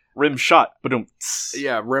 Rim shot. Ba-dum.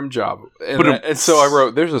 Yeah, Rim Job. And so I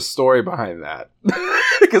wrote, there's a story behind that.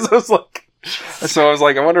 Because I was like... So I was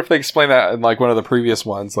like, I wonder if they explained that in like one of the previous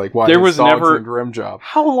ones, like why there was dog's never named Rim Job.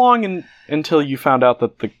 How long until you found out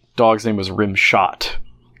that the dog's name was Rim Shot?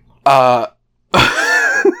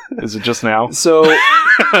 Is it just now? So,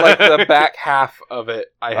 like the back half of it,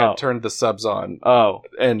 I had turned the subs on. Oh,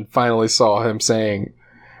 and finally saw him saying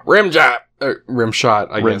Rim Job. rim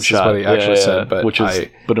shot, I guess is what he actually said. But which is,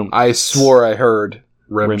 I swore I heard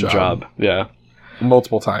rim job. Yeah.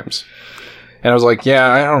 Multiple times. And I was like,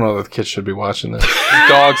 yeah, I don't know that the kids should be watching this.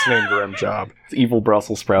 Dog's named Rim Job. It's evil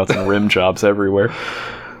Brussels sprouts and rim jobs everywhere.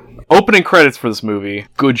 Opening credits for this movie.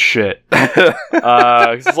 Good shit.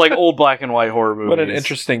 It's like old black and white horror movies. What an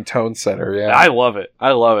interesting tone setter, yeah. I love it.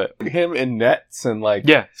 Him in nets and like...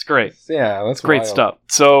 Yeah, it's great. Yeah, that's great stuff.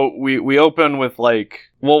 So we open with like...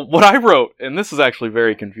 Well, what I wrote, and this is actually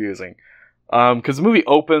very confusing, because the movie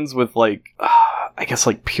opens with like... I guess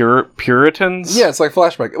like Puritans? Yeah, it's like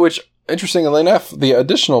flashback, which... Interestingly enough, the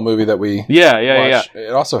additional movie that we watched,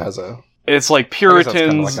 it also has a... It's like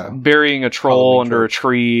Puritans burying a troll under a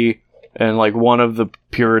tree, and like one of the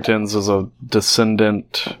Puritans is a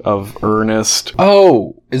descendant of Ernest.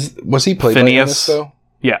 Oh! Was he played by Ernest, though?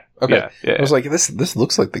 Yeah. Okay. Yeah. I was like, this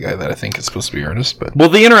looks like the guy that I think is supposed to be Ernest, but... Well,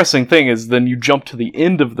 the interesting thing is then you jump to the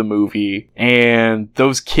end of the movie, and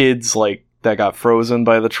those kids, like, that got frozen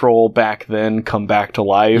by the troll back then come back to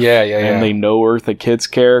life. Yeah. And they know Eartha Kitt's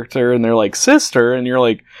character, and they're like, sister, and you're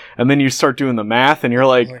like, and then you start doing the math, and you're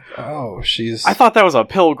like, oh, she's... I thought that was a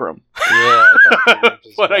pilgrim. Yeah, I thought pilgrims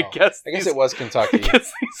as but well. I guess it was Kentucky.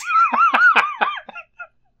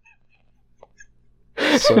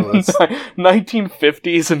 So that's...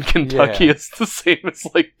 1950s in Kentucky is the same as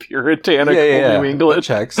like puritanical New England. That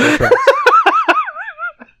checks.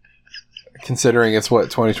 Considering it's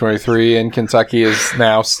 2023 and Kentucky is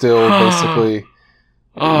now still basically,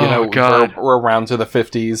 God, we're around to the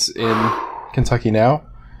 50s in Kentucky now.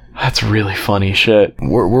 That's really funny shit.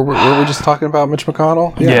 Were we just talking about Mitch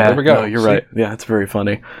McConnell? Yeah, there we go. No, you're right. Yeah, it's very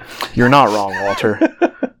funny. You're not wrong, Walter.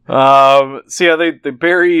 So yeah, they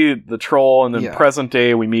bury the troll, and then present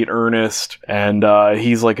day we meet Ernest, and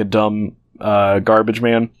he's like a dumb garbage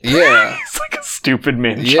man. Yeah. He's like a stupid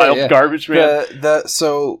man-child garbage man.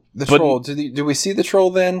 So the troll, do we see the troll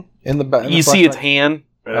then in the back? You see its hand.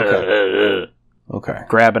 Okay.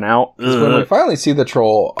 Grabbing out. When we finally see the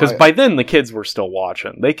troll... Because by then the kids were still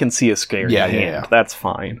watching. They can see a scary hand. Yeah. That's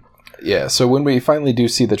fine. Yeah, so when we finally do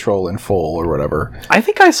see the troll in full or whatever... I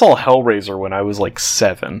think I saw Hellraiser when I was like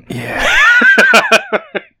 7. Yeah.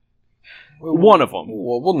 One of them.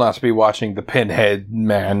 We'll not be watching the Pinhead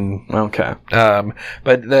Man. Okay.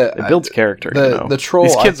 But it builds character. The troll...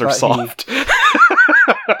 These kids are soft.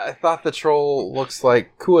 I thought the troll looks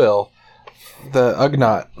like Kuil, the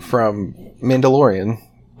Ugnaught from Mandalorian.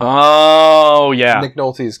 Oh, yeah. Nick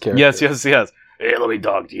Nolte's character. Yes. Hey, let me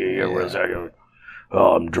talk to you here for a second.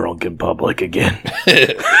 Oh, I'm drunk in public again.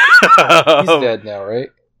 He's dead now, right?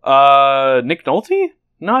 Nick Nolte?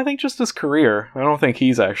 No, I think just his career. I don't think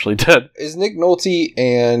he's actually dead. Is Nick Nolte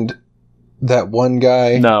and that one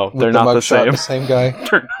guy... No, they're not the same. The same guy?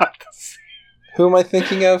 They're not the same. Who am I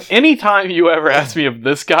thinking of? Anytime you ever ask me if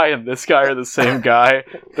this guy and this guy are the same guy,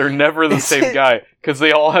 they're never the same guy, because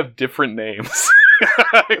they all have different names.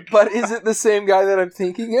 But is it the same guy that I'm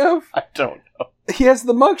thinking of? I don't know. He has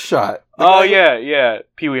the mugshot. Yeah.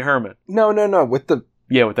 Pee Wee Herman. No, with the...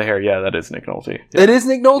 Yeah, with the hair. Yeah, that is Nick Nolte. Yeah. It is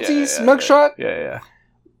Nick Nolte's mugshot? Yeah.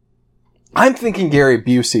 I'm thinking Gary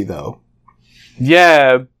Busey, though.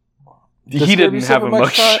 Yeah. He didn't have a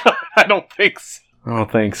mugshot. I don't think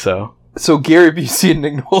so. So Gary Busey and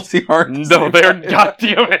Nick Nolte aren't... No, they're... God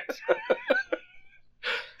damn it.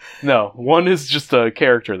 No, one is just a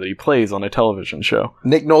character that he plays on a television show.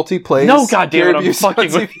 Nick Nolte plays... No, goddammit, I'm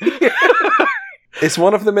fucking with you. Is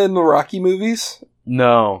one of them in the Rocky movies?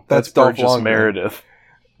 No, that's Dolph Burgess Lundgren. Meredith.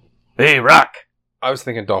 Hey, Rock! I was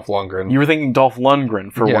thinking Dolph Lundgren. You were thinking Dolph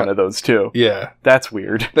Lundgren for one of those, too. Yeah. That's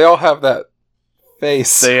weird. They all have that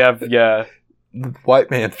face. They have,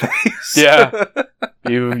 white man face. Yeah.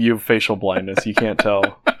 You have facial blindness. You can't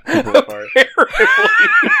tell people apart.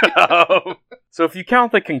 So if you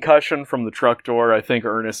count the concussion from the truck door, I think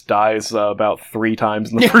Ernest dies about 3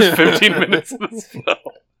 times in the first 15 minutes of this film.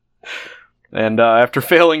 And after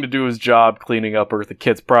failing to do his job cleaning up Eartha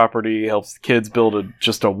Kitt's property, he helps the kids build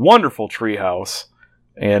just a wonderful treehouse,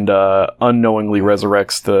 and unknowingly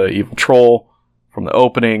resurrects the evil troll from the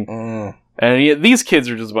opening. And these kids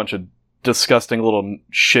are just a bunch of disgusting little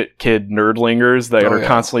shit kid nerdlingers that are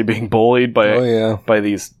constantly being bullied by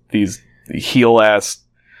these heel ass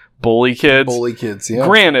bully kids. Bully kids, yeah.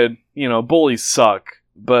 Granted, bullies suck,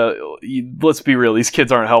 but let's be real, these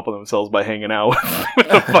kids aren't helping themselves by hanging out with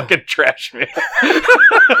the fucking trash man.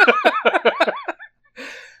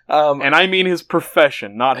 And I mean his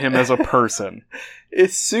profession, not him as a person.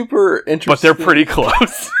 It's super interesting. But they're pretty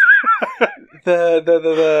close.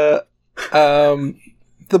 The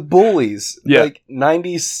bullies, like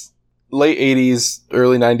 90s late 80s,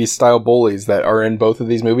 early 90s style bullies that are in both of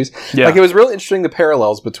these movies. Yeah. Like, it was really interesting, the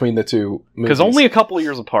parallels between the two movies. Because only a couple of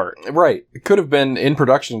years apart. Right. It could have been in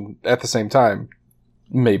production at the same time.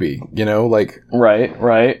 Maybe, like...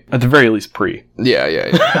 Right. At the very least, pre.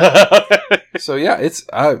 Yeah. So, yeah, it's...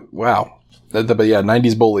 wow. But yeah,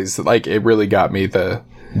 90s bullies, like, it really got me the...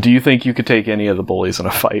 Do you think you could take any of the bullies in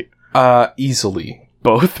a fight? Easily.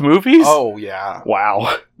 Both movies? Oh, yeah.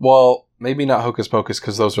 Wow. Well, maybe not Hocus Pocus,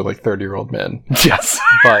 because those are, like, 30-year-old men. Yes.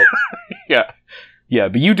 But... Yeah. Yeah,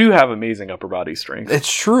 but you do have amazing upper body strength.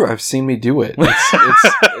 It's true. I've seen me do it.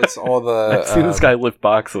 It's all the... I've seen this guy lift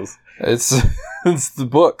boxes. It's the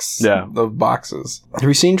books. Yeah. The boxes. Have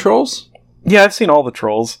you seen Trolls? Yeah, I've seen all the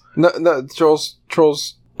Trolls. No,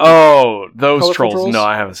 Trolls... Oh, those Colorful trolls. No,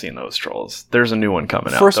 I haven't seen those Trolls. There's a new one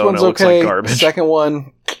coming out. First though, one's and it looks okay. like garbage. Second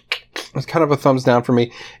one... It's kind of a thumbs down for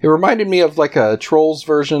me. It reminded me of like a Trolls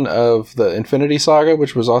version of the Infinity Saga,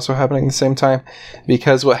 which was also happening at the same time.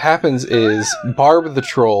 Because what happens is Barb the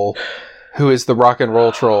Troll, who is the rock and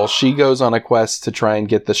roll troll, she goes on a quest to try and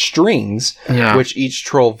get the strings, which each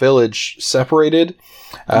troll village separated.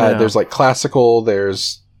 There's like classical,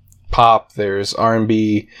 there's pop, there's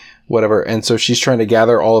R&B, whatever. And so she's trying to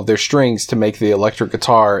gather all of their strings to make the electric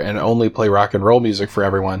guitar and only play rock and roll music for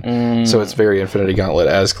everyone. So it's very Infinity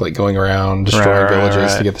Gauntlet-esque, like going around destroying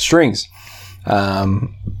villages to get the strings.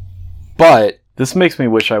 But this makes me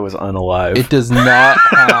wish I was unalive. It does not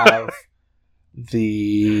have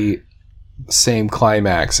the same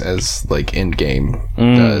climax as like Endgame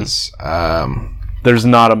does. There's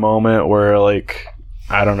not a moment where like,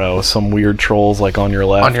 I don't know, some weird trolls like on your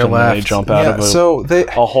left, and then they jump out of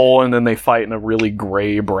a hole and then they fight in a really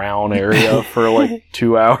gray brown area for like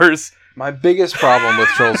 2 hours. My biggest problem with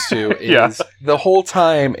Trolls 2 is the whole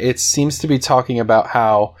time it seems to be talking about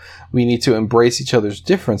how we need to embrace each other's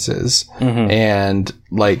differences, and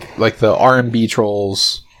like the R&B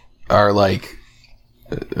trolls are like,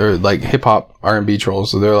 or like hip hop R&B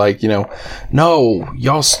trolls. So they're like, no,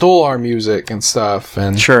 y'all stole our music and stuff.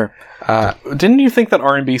 And sure. Didn't you think that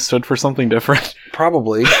R&B stood for something different?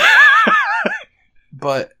 Probably.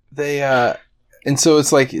 But they, and so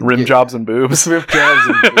it's like... Rim jobs and boobs. Rim jobs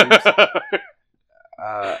and boobs.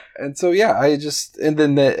 And so, yeah, and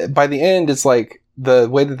then by the end, it's like, the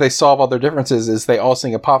way that they solve all their differences is they all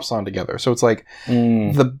sing a pop song together. So it's like,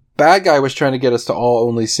 the bad guy was trying to get us to all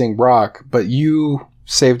only sing rock, but you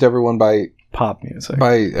saved everyone by... pop music.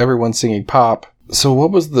 By everyone singing pop. So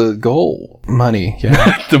what was the goal? Money.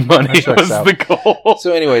 Yeah. The money was the goal.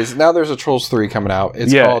 So anyways, now there's a Trolls 3 coming out.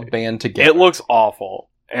 It's called Band Together. It looks awful.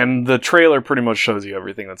 And the trailer pretty much shows you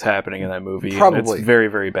everything that's happening in that movie. Probably. It's very,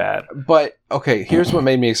 very bad. But, okay, here's what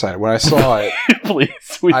made me excited. When I saw it...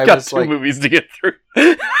 Please, we've got two movies to get through.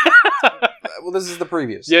 Well, this is the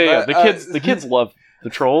previews. Yeah. The kids love the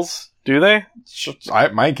Trolls. Do they?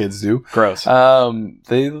 My kids do. Gross.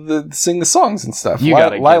 They sing the songs and stuff. You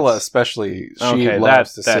got Lila especially. She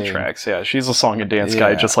loves to sing. That tracks. Yeah, she's a song and dance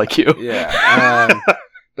guy just like you. Yeah.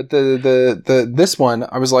 But this one,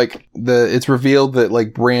 I was like, it's revealed that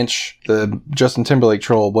like Branch, the Justin Timberlake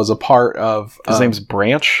troll, was a part of. His name's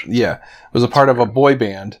Branch. Yeah, was a part of a boy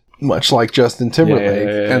band. Much like Justin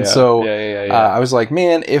Timberlake. I was like,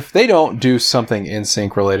 man, if they don't do something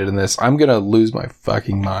NSYNC related in this, I'm going to lose my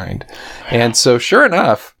fucking mind. And so sure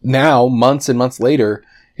enough, now, months and months later,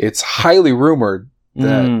 it's highly rumored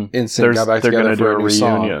that NSYNC got back together for a new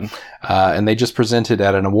reunion. And they just presented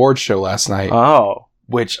at an awards show last night. Oh.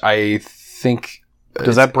 Which I think...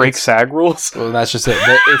 Does that break SAG rules? Well, that's just it.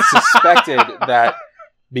 It's suspected that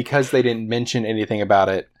because they didn't mention anything about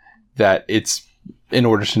it, that it's in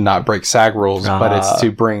order to not break SAG rules, but it's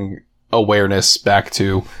to bring awareness back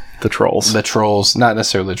to the Trolls. The Trolls, not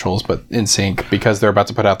necessarily the Trolls, but NSYNC, because they're about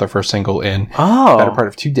to put out their first single in the better part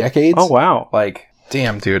of 2 decades. Oh, wow. Like,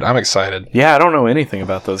 damn, dude, I'm excited. Yeah, I don't know anything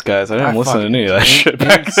about those guys. I didn't listen to any of that shit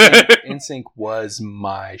back then. NSYNC was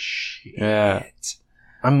my shit. Yeah.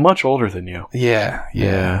 I'm much older than you.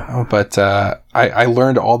 Yeah. Oh, but I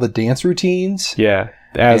learned all the dance routines. Yeah.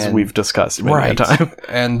 As we've discussed many a time.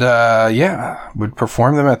 And, would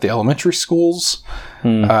perform them at the elementary schools.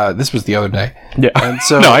 This was the other day. Yeah. And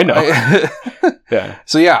so, no, I know. Yeah.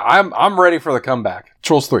 So, yeah, I'm ready for the comeback.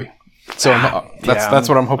 Trolls 3. So, that's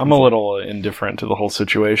what I'm hoping I'm a little indifferent to the whole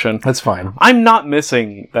situation. That's fine. I'm not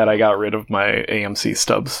missing that I got rid of my AMC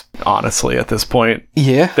stubs, honestly, at this point.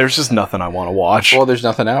 Yeah. There's just nothing I want to watch. Well, there's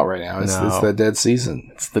nothing out right now. It's the dead season.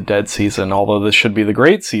 It's the dead season, although this should be the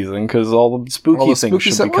great season, because all the spooky things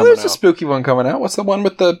should be coming out. Well, there's a spooky one coming out. What's the one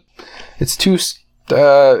with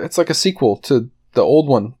it's like a sequel to the old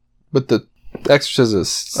one, with the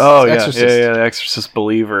Exorcist. Oh, yeah. Exorcist. Yeah, The Exorcist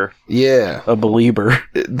Believer. Yeah. A believer.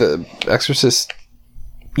 The Exorcist.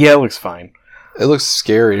 Yeah, it looks fine. It looks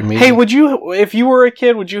scary to me. Hey, if you were a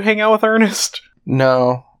kid, would you hang out with Ernest?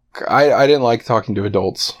 No. I didn't like talking to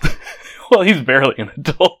adults. Well, he's barely an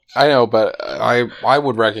adult. I know, but I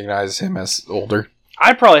would recognize him as older.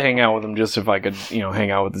 I'd probably hang out with him just if I could, hang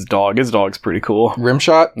out with his dog. His dog's pretty cool.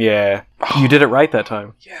 Rimshot? Yeah. You did it right that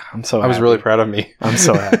time. Yeah. I'm so happy. I was really proud of me. I'm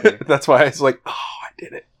so happy. That's why I was like, oh, I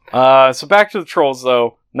did it. So back to the trolls,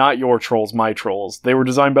 though. Not your trolls, my trolls. They were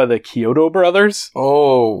designed by the Kyoto brothers.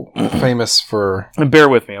 Oh, famous for... And bear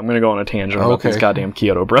with me. I'm going to go on a tangent about these goddamn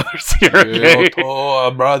Kyoto brothers here, okay?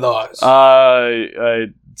 Kyoto brothers.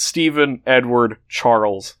 Stephen, Edward,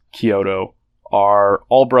 Charles Kyoto are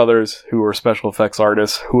all brothers who are special effects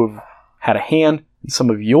artists who have had a hand in some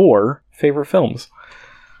of your favorite films.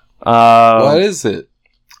 What is it?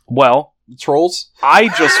 Well... Trolls? I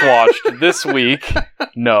just watched this week.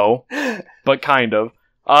 No, but kind of.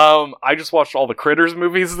 I just watched all the Critters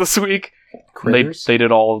movies this week. Critters? They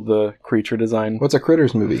did all of the creature design. What's a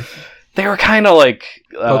Critters movie? They were kind of like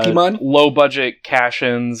Pokemon? Low-budget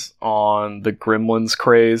cash-ins on the Gremlins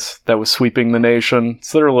craze that was sweeping the nation.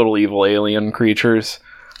 So they're little evil alien creatures.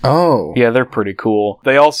 Oh. Yeah, they're pretty cool.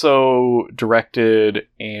 They also directed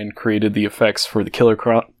and created the effects for the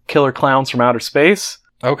Killer Clowns from Outer Space.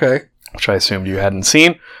 Okay. Which I assumed you hadn't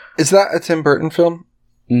seen. Is that a Tim Burton film?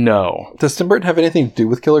 No. Does Tim Burton have anything to do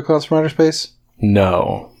with Killer Clowns from Outer Space?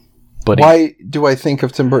 No. But why do I think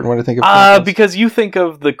of Tim Burton when I think of because you think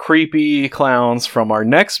of the creepy clowns from our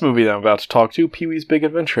next movie that I'm about to talk to, Pee-wee's Big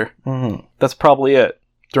Adventure. Mm-hmm. That's probably it.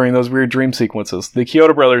 During those weird dream sequences. The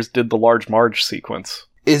Kyoto brothers did the Large Marge sequence.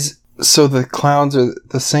 So the clowns are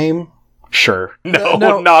the same? Sure.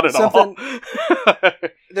 No, not at all.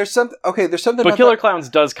 There's something but about Killer Clowns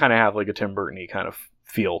does kind of have like a Tim Burton-y kind of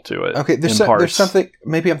feel to it. Okay, there's something,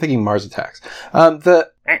 maybe I'm thinking Mars Attacks.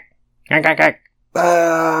 Yep.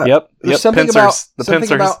 There's something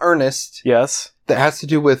about Ernest. Yes. That has to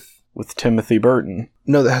do with Timothy Burton.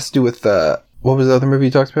 No, that has to do with what was the other movie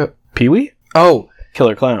you talked about? Pee-wee? Oh,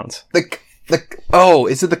 Killer Clowns.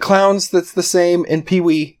 Is it the clowns that's the same in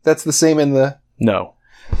Pee-wee? That's the same in the... No.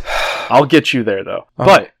 I'll get you there though.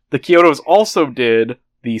 But the Kyotos also did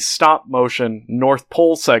the stop motion North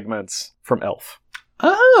Pole segments from Elf.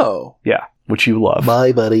 Oh. Yeah, which you love.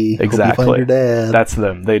 Bye, buddy. Exactly. Hope you find your dad. That's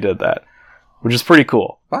them. They did that. Which is pretty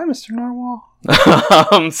cool. Bye, Mr.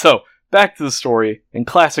 Narwhal. So, back to the story. In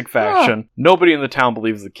classic fashion, nobody in the town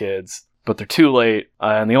believes the kids, but they're too late,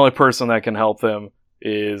 and the only person that can help them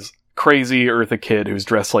is crazy Eartha Kid who's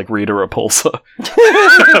dressed like Rita Repulsa.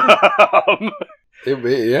 It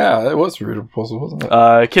was Rita Repulsa, wasn't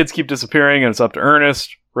it? Kids keep disappearing, and it's up to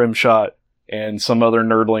Ernest, Rimshot, and some other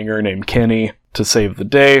nerdlinger named Kenny to save the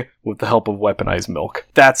day with the help of weaponized milk.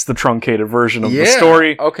 That's the truncated version of the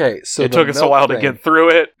story. Okay, so it took us a while to get through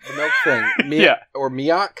it. The milk thing. Yeah. Or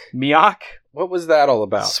miak? Miak? What was that all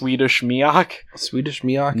about? Swedish miak? Swedish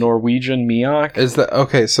miak? Norwegian miak? Is that...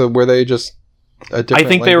 Okay, so were they just a different I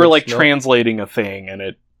think they were like milk? translating a thing, and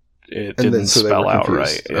it didn't spell out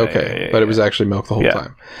right. Yeah, okay, but it was actually milk the whole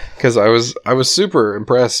time. Because I was super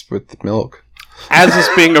impressed with the milk. As this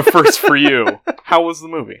being a first for you, how was the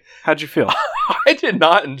movie? How'd you feel? I did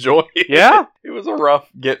not enjoy it. Yeah? It was a rough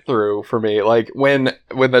get through for me. Like, when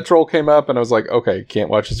the troll came up and I was like, okay, can't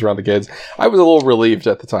watch this around the kids, I was a little relieved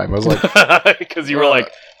at the time. I was like... Because you were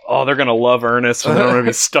like, oh, they're going to love Ernest, and they're going to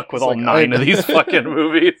be stuck with all 9 of these fucking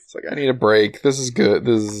movies. It's like, I need a break. This is good.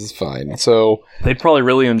 This is fine. So... They'd probably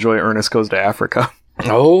really enjoy Ernest Goes to Africa.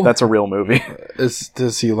 Oh? That's a real movie.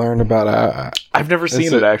 Does he learn about... I've never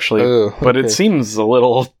seen it, actually. But it seems a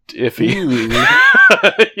little iffy.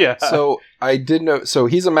 Yeah. So, I did know... So,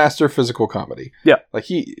 he's a master of physical comedy. Yeah. Like,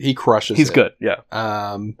 he crushes He's it. good, yeah.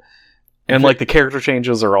 And, like, the character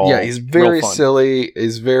changes are all he's very silly.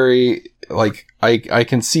 He's very... Like, I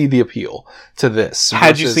can see the appeal to this.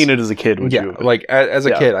 Had you seen it as a kid, would you? Like, as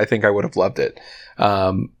a kid, I think I would have loved it.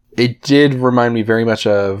 It did remind me very much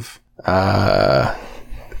of...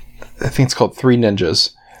 I think it's called Three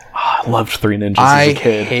Ninjas. Oh, I loved Three Ninjas as a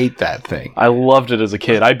kid. I hate that thing. I loved it as a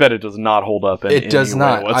kid. I bet it does not hold up in it does any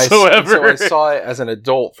not. way whatsoever. So I saw it as an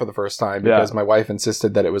adult for the first time because my wife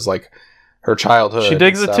insisted that it was like her childhood. She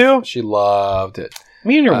digs it too? She loved it.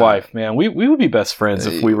 Me and your wife, man, we would be best friends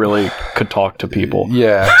if we really could talk to people.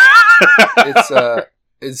 Yeah.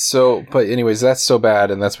 It's so, but anyways, that's so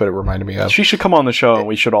bad, and that's what it reminded me of. She should come on the show, and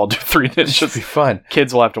we should all do Three Ninjas. It should be fun.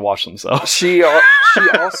 Kids will have to watch themselves. She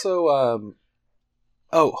also,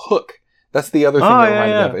 Hook. That's the other thing that reminded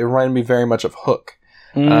me of. It reminded me very much of Hook.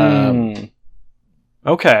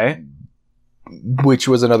 Okay. Which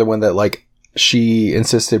was another one that, like, she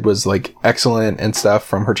insisted was like excellent and stuff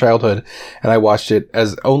from her childhood, and I watched it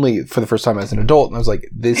as only for the first time as an adult, and I was like,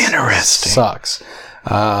 this sucks.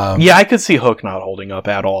 Yeah, I could see Hook not holding up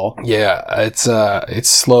at all. Yeah, it's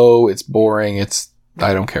slow, it's boring,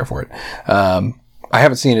 I don't care for it. I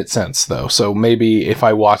haven't seen it since though, so maybe if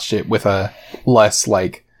I watched it with a less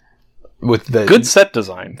like with the good set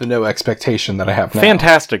design, the no expectation that I have now.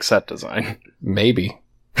 Fantastic set design. Maybe.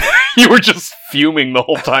 You were just fuming the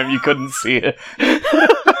whole time you couldn't see it.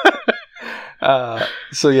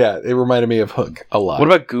 So yeah, it reminded me of Hook a lot. What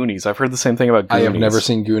about Goonies? I've heard the same thing about Goonies. I have never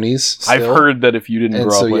seen Goonies. Still. I've heard that if you didn't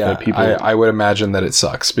grow up with it, people... I would imagine that it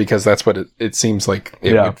sucks, because that's what it seems like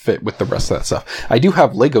it would fit with the rest of that stuff. I do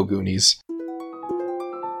have Lego Goonies.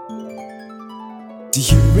 Do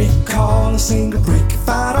you recall a single brick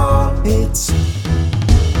at all? It's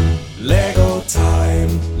Lego time.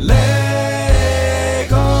 Lego!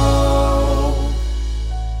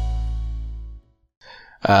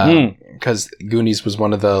 Because Goonies was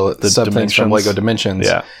one of the sub-things from Lego Dimensions.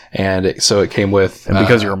 Yeah. And so it came with... And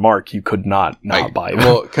because you're a mark, you could not buy them.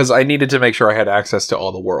 Well, because I needed to make sure I had access to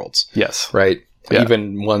all the worlds. Yes. Right? Yeah.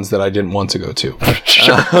 Even ones that I didn't want to go to.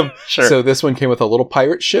 Sure. Sure. So this one came with a little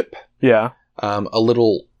pirate ship. Yeah. A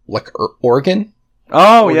little, like, organ.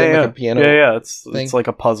 Oh, organ, yeah, like a piano yeah. It's like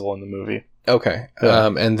a puzzle in the movie. Okay.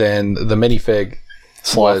 Yeah. And then the minifig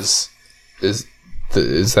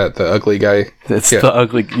is that the ugly guy? It's the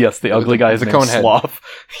ugly... Yes, the ugly guy is the named Sloth.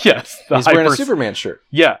 Yes. He's wearing a Superman shirt.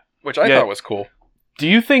 Yeah. Which I thought was cool. Do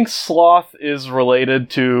you think Sloth is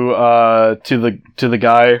related to the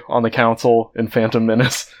guy on the council in Phantom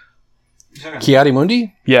Menace?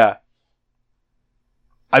 Ki-Adi-Mundi? Yeah.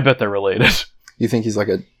 I bet they're related. You think he's like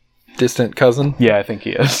a distant cousin? Yeah, I think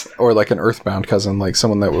he is. Or like an Earthbound cousin, like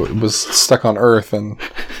someone that was stuck on Earth, and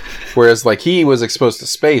whereas like he was exposed to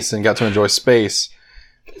space and got to enjoy space,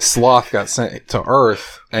 Sloth got sent to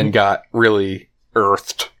Earth and got really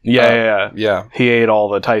earthed. Yeah. He ate all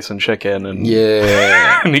the Tyson chicken and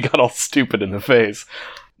and he got all stupid in the face.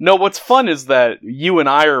 No, what's fun is that you and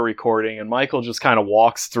I are recording and Michael just kind of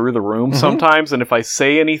walks through the room sometimes, and if I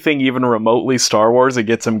say anything even remotely Star Wars, it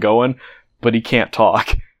gets him going, but he can't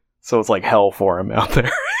talk. So it's like hell for him out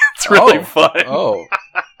there. It's really fun. Oh.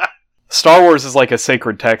 Star Wars is like a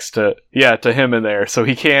sacred text to him in there, so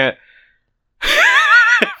he can't...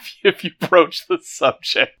 if you broach the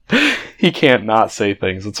subject, he can't not say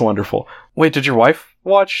things. It's wonderful. Wait, did your wife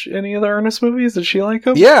watch any of the Ernest movies? Did she like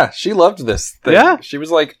them? Yeah, she loved this thing. Yeah? She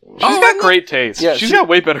was like... She's got great taste. Yeah, she's got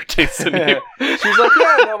way better taste than you. She was like,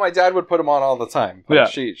 yeah, no, my dad would put them on all the time.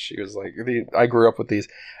 Like, yeah. She was like, I grew up with these.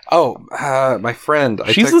 Oh, my friend...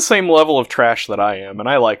 She's the same level of trash that I am, and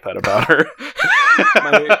I like that about her.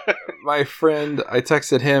 my friend, I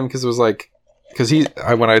texted him because it was like... Because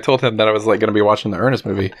when I told him that I was like going to be watching the Ernest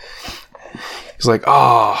movie, he's like,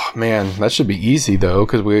 "Oh man, that should be easy though,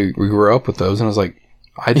 because we grew up with those." And I was like,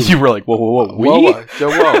 "You were like, whoa, whoa,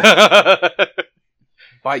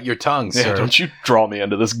 bite your tongue, sir! Yeah, don't you draw me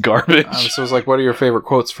into this garbage." So I was like, "What are your favorite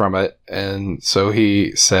quotes from it?" And so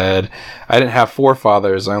he said, "I didn't have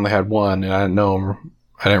forefathers; I only had one, and I didn't know him.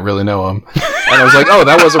 I didn't really know him." And I was like, "Oh,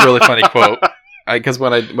 that was a really funny quote." Because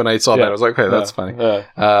when I saw that, I was like, okay, that's funny.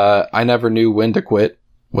 I never knew when to quit.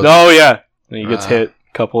 And he gets hit a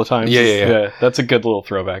couple of times. Yeah. That's a good little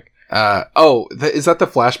throwback. Is that the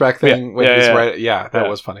flashback thing? That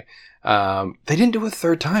was funny. They didn't do a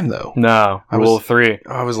third time, though. No, rule of 3.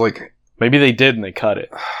 I was like... Maybe they did and they cut it.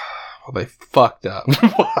 Well, they fucked up.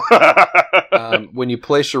 When you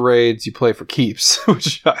play charades, you play for keeps,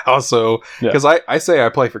 which I also... Because I say I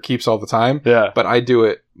play for keeps all the time, but I do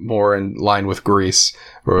it more in line with Grease.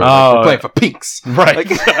 Where you're playing for pinks. Right.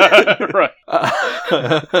 Right.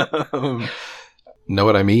 Know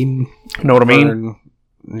what I mean? Know what I mean?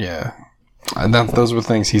 Yeah. And those were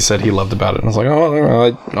things he said he loved about it. And I was like,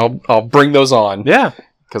 oh, I'll bring those on. Yeah.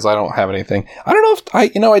 Because I don't have anything. I don't know if I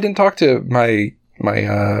didn't talk to my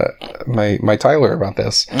Tyler about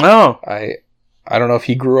this. No. I don't know if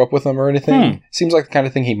he grew up with them or anything. Seems like the kind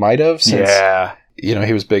of thing he might have. Since,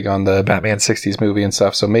 he was big on the Batman 60s movie and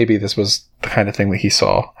stuff. So maybe this was the kind of thing that he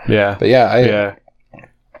saw. Yeah. But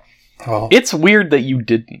well, it's weird that you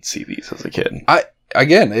didn't see these as a kid.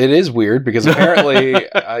 Again, it is weird because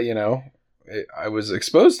apparently, I was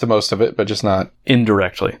exposed to most of it, but just not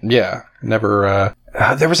indirectly. Yeah. Never,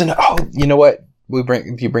 there was you know what? You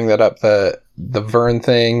bring that up, the Vern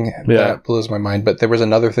thing, that blows my mind. But there was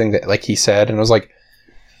another thing that like he said, and I was like,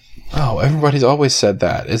 oh, everybody's always said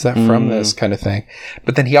that. Is that from this kind of thing?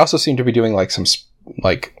 But then he also seemed to be doing like some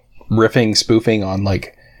like riffing, spoofing on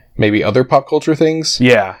like maybe other pop culture things.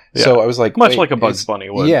 Yeah. So I was like, much like a Bugs Bunny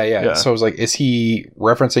would. Yeah. So I was like, is he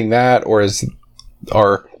referencing that, or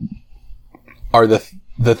are the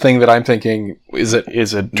thing that I'm thinking, is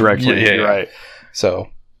it directly? Yeah. Right. So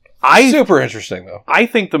super interesting though. I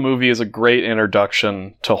think the movie is a great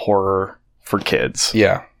introduction to horror for kids.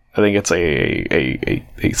 Yeah. I think it's a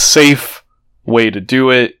safe way to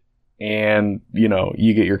do it, and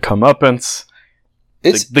you get your comeuppance.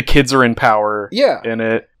 The kids are in power. Yeah. In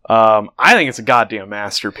it. I think it's a goddamn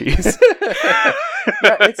masterpiece.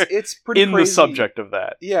 It's pretty in crazy. The subject of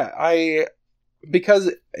that. Yeah,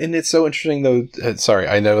 and it's so interesting though. Sorry,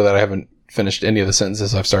 I know that I haven't finished any of the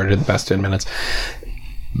sentences I've started in the past 10 minutes.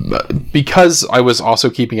 Because I was also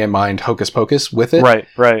keeping in mind Hocus Pocus with it. Right.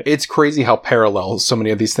 It's crazy how parallel so many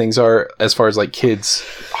of these things are as far as like kids'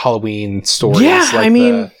 Halloween stories. Yeah, like I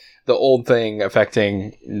mean, the old thing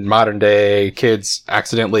affecting modern day kids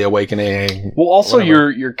accidentally awakening. Well, also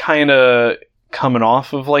you're kind of coming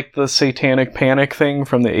off of like the Satanic Panic thing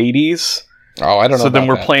from the 80s. Oh, I don't know. So then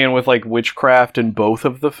we're playing with like witchcraft in both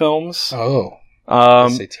of the films. Oh.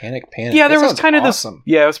 Satanic Panic. Yeah, there was kind of awesome.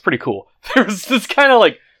 This. Yeah, it was pretty cool. There was this kind of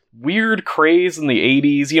like weird craze in the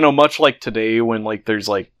 80s, much like today when like there's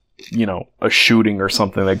like, a shooting or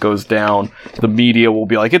something that goes down, the media will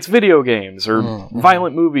be like, it's video games or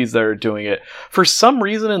violent movies that are doing it. For some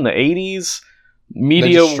reason in the 80s,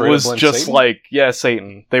 media was just Satan? Like, yeah,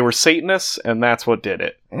 Satan. They were Satanists, and that's what did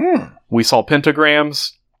it. We saw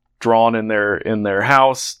pentagrams drawn in their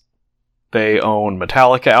house. They own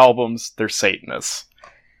Metallica albums. They're Satanists.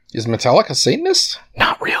 Is Metallica Satanist?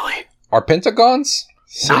 Not really. Are pentagons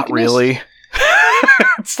Satanist? Not really.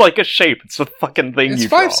 It's like a shape. It's a fucking thing it's you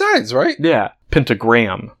five draw. sides, right? Yeah.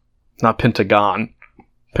 Pentagram. Not pentagon.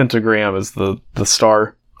 Pentagram is the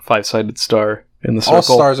star. 5-sided star in the circle. All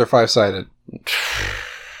stars are 5-sided.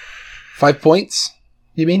 5 points,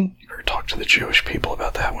 you mean? You better talk to the Jewish people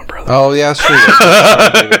about that one, brother. Oh, yeah, that's true.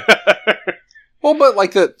 Well, but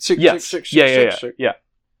like the... Yeah.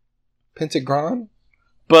 Pentagon?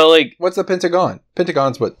 But like... What's the pentagon?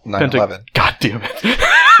 Pentagon's what, 9/11. God damn it.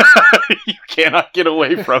 You cannot get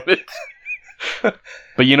away from it.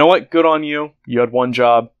 But you know what? Good on you. You had one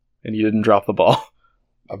job, and you didn't drop the ball.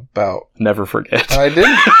 About... Never forget. I didn't.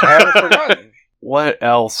 I haven't forgotten. What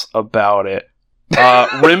else about it?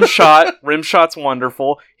 Rimshot. Rimshot's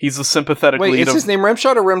wonderful. He's a sympathetic lead. Wait, is his name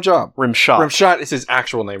Rimshot or Rimjob? Rimshot. Rimshot is his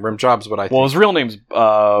actual name. Rimjob's what I think. Well, his real name's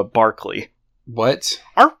Barkley. What?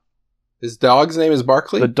 His dog's name is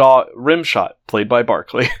Barkley? The dog... Rimshot, played by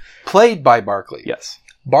Barkley. Played by Barkley? Yes.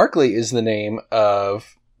 Barkley is the name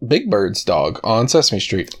of Big Bird's dog on Sesame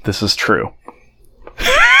Street. This is true. You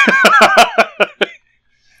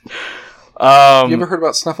ever heard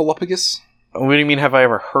about Snuffleupagus? What do you mean, have I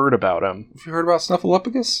ever heard about him? Have you heard about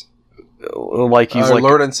Snuffleupagus? Like he's like...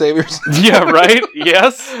 Lord and Savior? Yeah, right?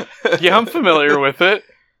 Yes. Yeah, I'm familiar with it.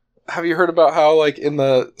 Have you heard about how, like, in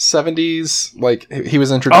the 70s, like, he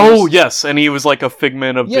was introduced? Oh, yes, and he was, like, a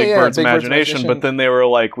figment of Big Bird's imagination, but then they were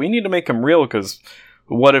like, we need to make him real, because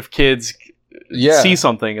what if kids see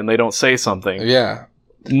something and they don't say something? Yeah.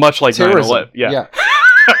 Much like terrorism. 9/11. Yeah.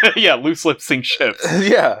 Yeah, loose lip sync ships.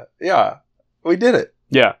 Yeah. We did it.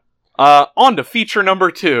 Yeah. On to feature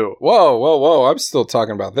number 2. Whoa. I'm still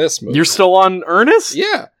talking about this movie. You're still on Ernest?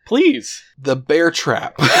 Yeah. Please. The Bear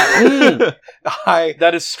Trap.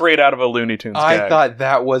 That is straight out of a Looney Tunes gag. I thought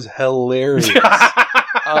that was hilarious.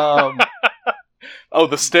 Oh,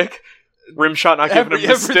 the stick? Rimshot not giving him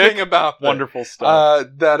the stick? Everything about that. Wonderful stuff.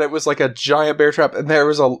 That it was like a giant bear trap, and there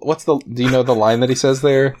was do you know the line that he says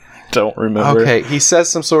there? Don't remember. Okay, he says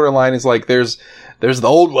some sort of line, he's like, there's the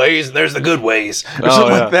old ways and there's the good ways. Or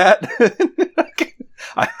something like that.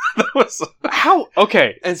 That was how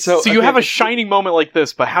okay. And so you have a shining moment like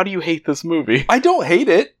this, but how do you hate this movie? I don't hate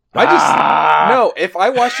it. No, if I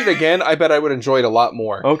watched it again, I bet I would enjoy it a lot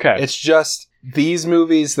more. Okay. It's just these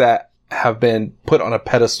movies that have been put on a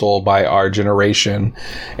pedestal by our generation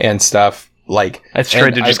and stuff. Like, I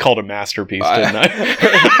tried to just call it a masterpiece, didn't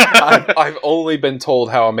I? I've only been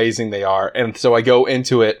told how amazing they are, and so I go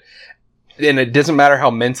into it, and it doesn't matter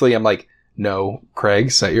how mentally I'm like, no, Craig,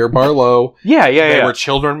 set your bar low. Yeah. They were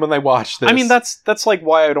children when they watched this. I mean, that's like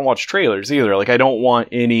why I don't watch trailers either. Like, I don't want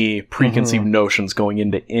any preconceived notions going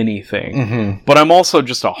into anything. Mm-hmm. But I'm also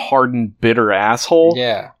just a hardened, bitter asshole.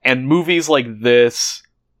 Yeah. And movies like this,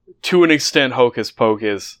 to an extent, Hocus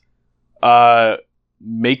Pocus,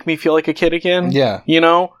 make me feel like a kid again. Yeah. You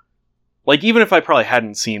know? Like, even if I probably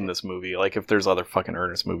hadn't seen this movie, like, if there's other fucking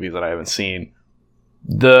Ernest movies that I haven't seen,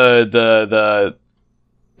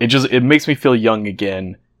 it makes me feel young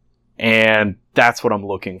again, and that's what I'm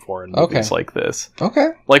looking for in movies like this. Okay.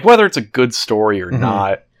 Like, whether it's a good story or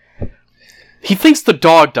not, He thinks the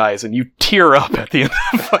dog dies, and you tear up at the end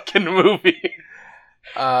of the fucking movie.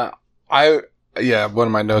 One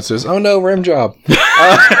of my notes is, oh no, rim job.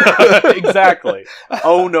 Exactly.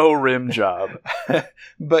 Oh no, rim job.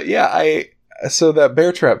 But yeah, so that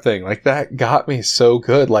bear trap thing, like that got me so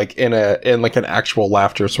good, like in like an actual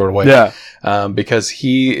laughter sort of way. Yeah. Because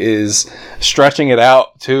he is stretching it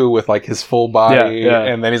out too with like his full body,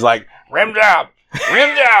 and then he's like, rim job,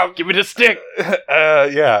 give me the stick.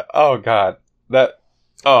 Yeah. Oh god, that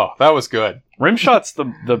was good. Rimshot's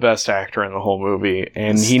the best actor in the whole movie,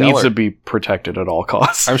 and he needs to be protected at all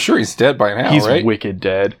costs. I'm sure he's dead by now, he's right? wicked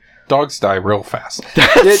dead. Dogs die real fast.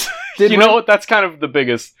 You know what? That's kind of the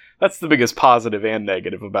biggest positive and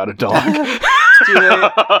negative about a dog.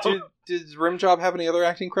 Did Rimjob have any other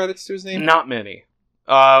acting credits to his name? Not many.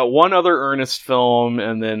 One other Ernest film,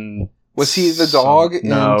 and then... Was he the dog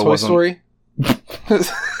in Toy Story?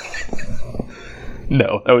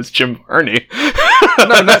 No, that was Jim Varney.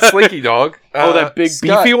 No, not Slinky Dog. That big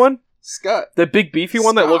Scud. beefy one? Scud. That big beefy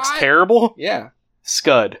one that looks terrible? Yeah.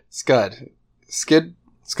 Scud.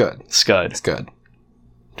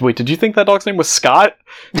 Wait, did you think that dog's name was Scott?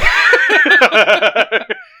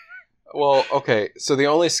 Well, okay, so the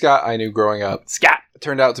only Scott I knew growing up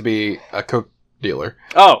turned out to be a Coke dealer.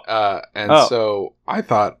 So I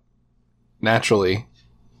thought, naturally,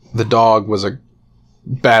 the dog was a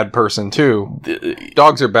bad person too.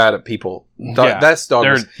 Dogs are bad at people. That's dog.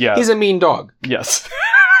 He's a mean dog. Yes.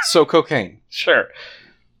 So cocaine. Sure.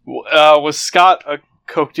 Was Scott a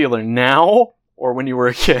Coke dealer now, or when you were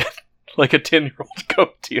a kid? Like a 10-year-old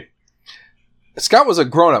Coke dealer? Scott was a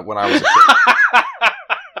grown-up when I was a kid.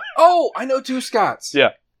 Oh, I know two Scotts. Yeah.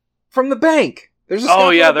 From the bank. There's a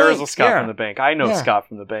Scott there is a Scott from the bank. I know Scott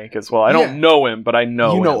from the bank as well. I don't know him, but I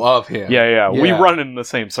know you know of him. Yeah. We run in the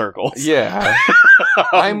same circles. Yeah.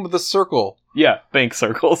 I'm the circle. Yeah, bank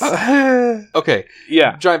circles. Okay.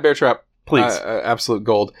 Yeah. Giant bear trap. Please. Absolute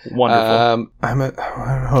gold. Wonderful.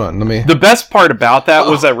 Hold on, let me... The best part about that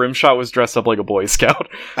was that Rimshot was dressed up like a Boy Scout.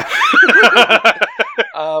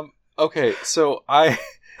 Okay, so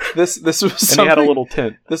this was something... And he had a little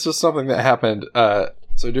tent. This was something that happened,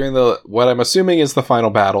 so during what I'm assuming is the final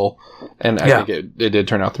battle, and I think it did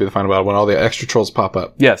turn out to be the final battle when all the extra trolls pop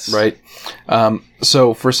up. Yes. Right?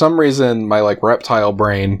 So for some reason, my like reptile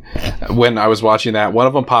brain, when I was watching that, one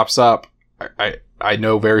of them pops up. I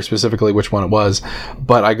know very specifically which one it was,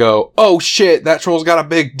 but I go, oh shit, that troll's got a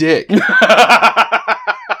big dick.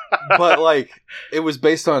 But like, it was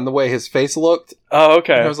based on the way his face looked. Oh,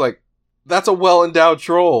 okay. And I was like, that's a well-endowed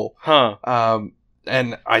troll. Huh.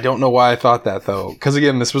 And I don't know why I thought that though. Cause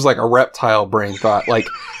again, this was like a reptile brain thought. Like,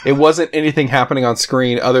 it wasn't anything happening on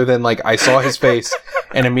screen other than like, I saw his face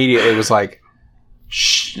and immediately was like,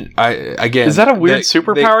 shh. Is that a weird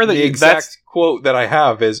superpower the exact quote that I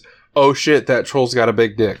have is, oh shit, that troll's got a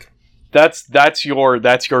big dick. That's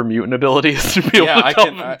your mutant ability is to be able to tell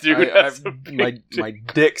the dude has a big dick. My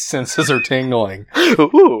dick senses are tingling.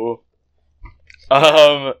 Ooh.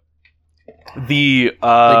 They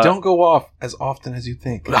don't go off as often as you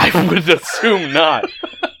think. I would assume not.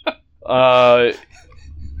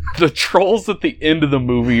 The trolls at the end of the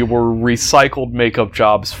movie were recycled makeup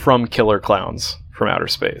jobs from killer clowns from outer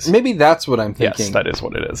space. Maybe that's what I'm thinking. Yes, that is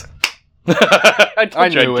what it is. I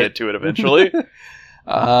told you I'd get to it eventually.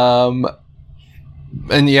 And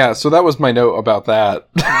yeah, so that was my note about that.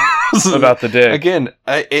 About the dick. Again,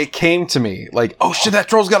 it came to me like, oh shit, that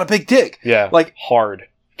troll's got a big dick. Yeah. Like, hard.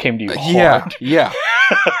 Came to you hard. Yeah.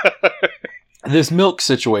 This milk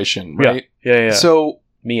situation, right? Yeah. So,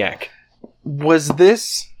 Miak. Was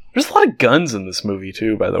this... There's a lot of guns in this movie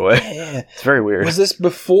too, by the way. Yeah. It's very weird. Was this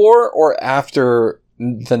before or after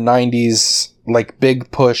the 90s, like,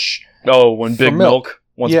 big push... Oh, when Big Milk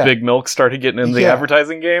Once Big Milk started getting in the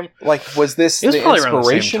advertising game. Like, was this the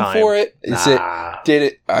inspiration for it?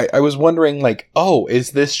 I was wondering, like, oh,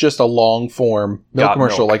 is this just a long form milk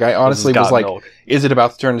commercial? Like, I honestly was like, is it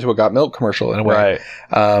about to turn into a Got Milk commercial in a way?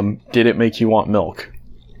 Right. Did it make you want milk?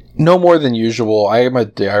 No more than usual. I am a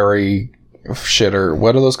dairy shitter.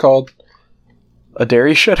 What are those called? A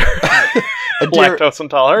dairy shitter? Lactose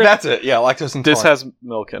intolerant? That's it. Yeah, lactose intolerant. This has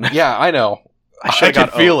milk in it. Yeah, I know. I can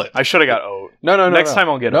feel it. I should have got oat. No. Next time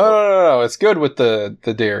I'll get oat. No. It's good with the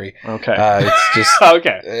dairy. Okay. It's just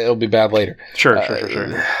okay. It'll be bad later. Sure.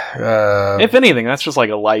 If anything, that's just like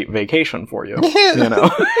a light vacation for you. You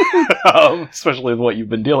know, especially with what you've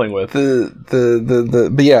been dealing with.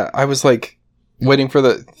 But yeah, I was like waiting for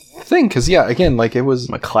the thing because again, like it was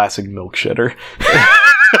my classic milk shitter.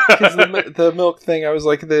 Because the milk thing, I was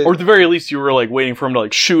like... Or at the very least, you were like waiting for him to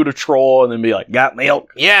like shoot a troll and then be like, got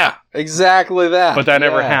milk? Yeah, exactly that. But that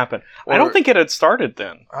never happened. I don't think it had started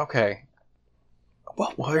then. Okay.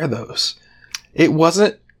 What were those? It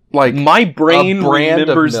wasn't like my brain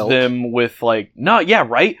remembers milk. them with like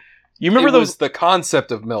right? You remember it those was the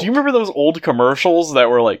concept of milk. Do you remember those old commercials that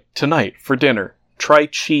were like, tonight for dinner, try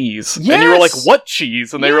cheese? Yes! And you were like, what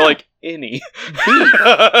cheese? And they were like, any. Beef.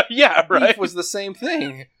 Yeah, right. Beef was the same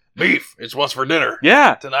thing. Beef is what's for dinner.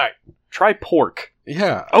 Yeah. Tonight. Try pork.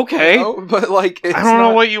 Yeah. Okay. But like, I don't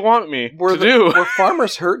know what you want me to do. Were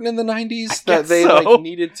farmers hurting in the 90s that they like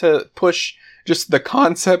needed to push just the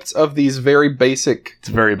concepts of these very basic It's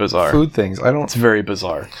very bizarre. food things? It's very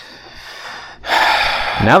bizarre.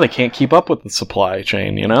 Now they can't keep up with the supply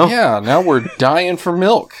chain, you know? Yeah, now we're dying for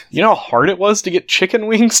milk. You know how hard it was to get chicken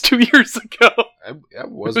wings 2 years ago?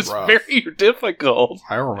 It was rough. Very difficult.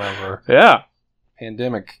 I remember. Yeah.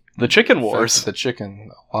 Pandemic. The chicken wars. The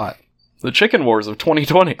chicken a lot. The chicken wars of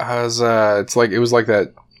 2020. It was like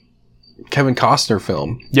that Kevin Costner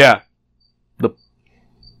film. Yeah.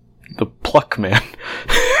 The pluck man.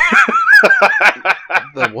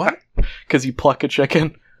 The what? Because you pluck a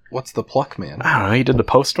chicken. What's the pluck man? I don't know. He did the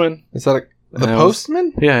Postman. Is that the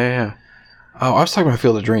Postman? Yeah. Oh, I was talking about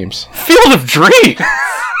Field of Dreams. Field of Dreams?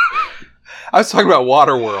 I was talking about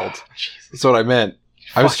Waterworld. That's what I meant.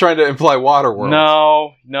 I was trying to imply Waterworld.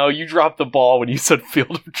 No, you dropped the ball when you said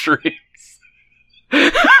Field of Dreams.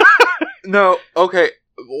 No, okay.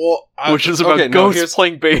 Well, which is about ghosts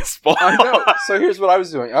playing baseball. I know. So here's what I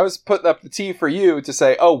was doing. I was putting up the T for you to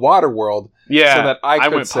say, "Oh, Waterworld." Yeah, so that I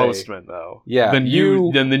could went say, Postman though. Yeah, then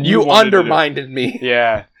you undermined me.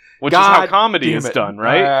 Yeah, which is how comedy is done,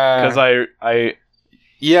 right? Because I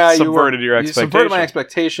subverted your expectation. You subverted my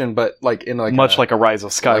expectation, but like in like much like a Rise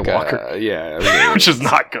of Skywalker. Yeah, which is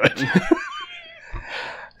not good.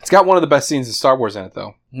 It's got one of the best scenes of Star Wars in it,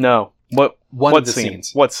 though. No. What scene?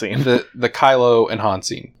 Scenes? What scene? The Kylo and Han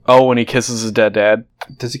scene. Oh, when he kisses his dead dad.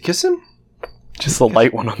 Does he kiss him? Just the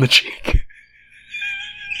light one on the cheek.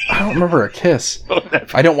 I don't remember a kiss.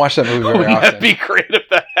 I don't watch that movie very often. That'd be great if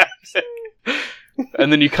that happened.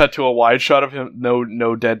 And then you cut to a wide shot of him,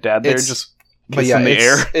 no dead dad there, just kissing the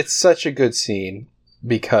air. It's such a good scene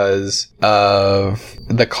because of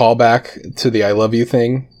the callback to the "I love you"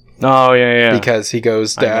 thing. Oh yeah. Because he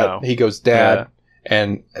goes, "Dad." He goes, "Dad." Yeah.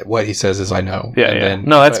 And what he says is, "I know." Yeah, and then,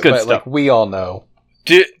 no, that's good stuff. Like, we all know.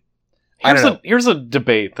 Here's a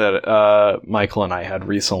debate that Michael and I had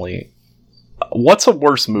recently. What's a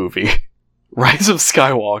worse movie? Rise of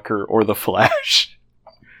Skywalker or The Flash?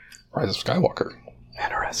 Rise of Skywalker.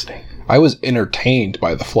 Interesting. I was entertained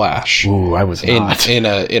by The Flash. Ooh, I was not. In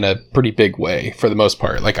a pretty big way, for the most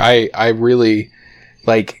part. Like, I really,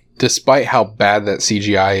 like, despite how bad that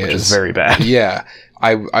CGI Which is very bad. Yeah.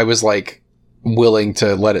 I was, like, willing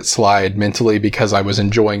to let it slide mentally because I was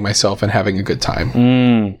enjoying myself and having a good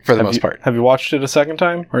time for the most part. Have you watched it a second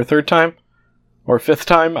time or a third time or a fifth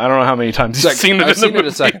time? I don't know how many times you've seen it. I've seen it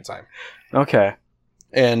a second time. Okay,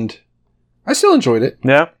 and I still enjoyed it.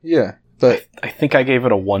 Yeah, but I think I gave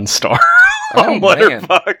it a 1 star man. on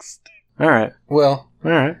Letterboxd. All right.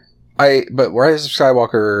 But Rise of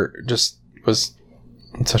Skywalker just was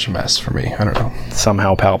such a mess for me. I don't know.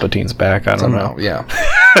 Somehow Palpatine's back. I don't know. Yeah.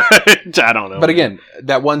 I don't know. But again,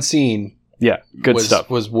 that one scene, good stuff.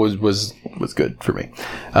 Was good for me.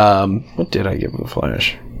 What did I give The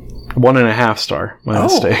Flash? 1.5 star. My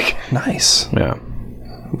mistake. Nice. Yeah.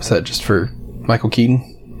 Was that just for Michael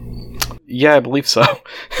Keaton? Yeah, I believe so.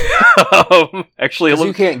 Actually,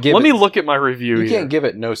 you can't give let me look at my review. You can't give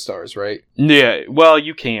it no stars, right? Yeah. Well,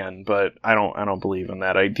 you can, but I don't believe in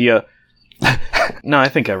that idea. No, I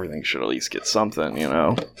think everything should at least get something, you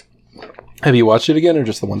know. Have you watched it again or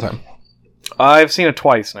just the one time? I've seen it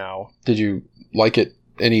twice now. Did you like it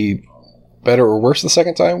any better or worse the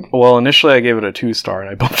second time? Well, initially I gave it a 2 star and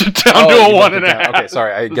I bumped it down to a 1.5. Okay,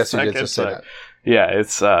 sorry. I guess you did just say that. Yeah,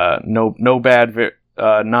 it's no bad.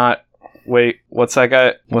 Wait, what's that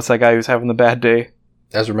guy? What's that guy who's having the bad day?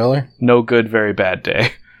 Ezra Miller? No good, very bad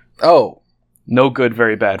day. Oh. No good,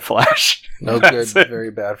 very bad Flash. No good,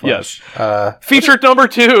 very bad Flash. Yes. Featured number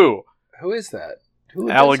 2. Who is that?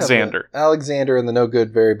 Alexander. Alexander in the No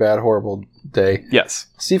Good, Very Bad, Horrible Day. Yes.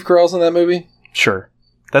 Steve Carell's in that movie? Sure.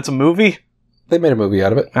 That's a movie? They made a movie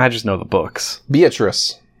out of it. I just know the books.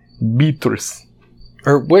 Beatrice.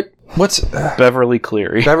 Or what's... Beverly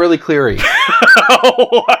Cleary. Beverly Cleary.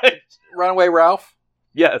 What? Runaway Ralph?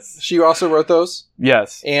 Yes. She also wrote those?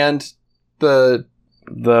 Yes. And the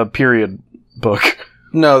period book.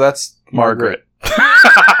 No, that's Margaret.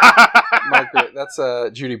 Margaret. That's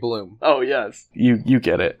Judy Blume. Oh, yes. You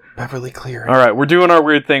get it. Beverly Cleary. All right, we're doing our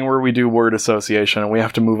weird thing where we do word association, and we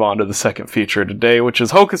have to move on to the second feature today, which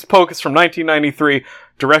is Hocus Pocus from 1993,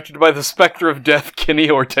 directed by the Spectre of Death, Kenny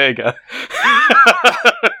Ortega.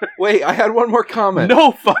 Wait, I had one more comment.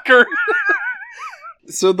 No, fucker!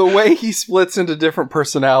 So the way he splits into different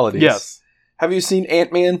personalities. Yes. Have you seen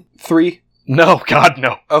Ant-Man 3? No, God,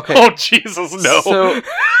 no. Okay. Oh, Jesus, no.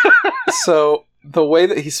 So the way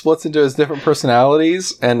that he splits into his different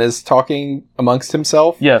personalities and is talking amongst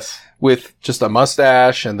himself. Yes. With just a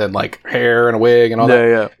mustache and then like hair and a wig and all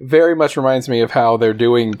that. Very much reminds me of how they're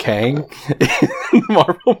doing Kang in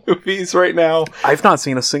Marvel movies right now. I've not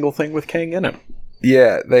seen a single thing with Kang in it.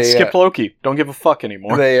 Yeah, they skipped Loki. Don't give a fuck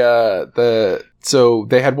anymore. So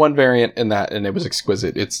they had one variant in that, and it was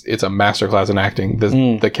exquisite. It's a masterclass in acting.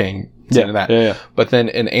 The King scene in that. Yeah. But then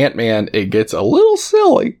in Ant-Man, it gets a little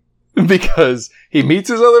silly because he meets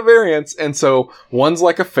his other variants, and so one's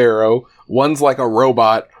like a pharaoh, one's like a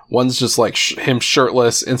robot, one's just like him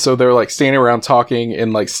shirtless, and so they're like standing around talking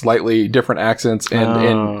in like slightly different accents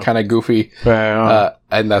and kind of goofy.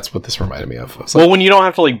 And that's what this reminded me of. Well, when you don't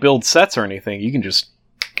have to like build sets or anything, you can just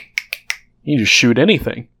shoot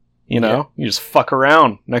anything. You know, you just fuck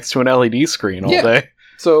around next to an LED screen all day.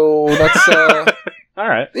 So that's all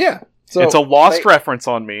right. Yeah, so it's a lost reference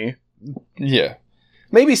on me. Yeah,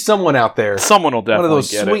 maybe someone out there, someone will definitely one of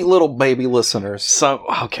those sweet little baby listeners.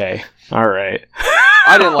 Okay, all right.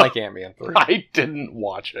 I didn't like Ant-Man 3. I didn't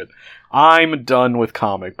watch it. I'm done with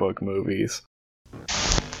comic book movies.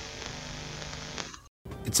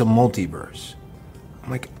 It's a multiverse. I'm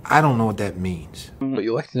like, I don't know what that means. But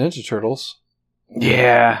you liked the Ninja Turtles.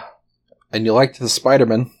 Yeah. And you liked the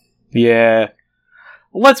Spider-Man. Yeah.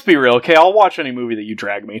 Let's be real, okay? I'll watch any movie that you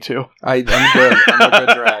drag me to. I'm good. I'm a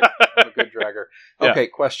good drag. I'm a good dragger. Okay,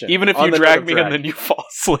 question. Even if you drag me and then you fall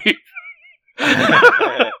asleep.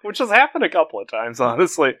 Which has happened a couple of times,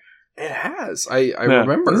 honestly. It has. I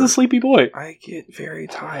remember. He's a sleepy boy. I get very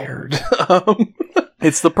tired.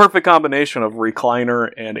 It's the perfect combination of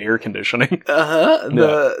recliner and air conditioning.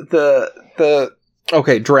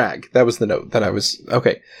 Okay, drag. That was the note that I was...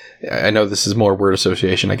 Okay. I know this is more word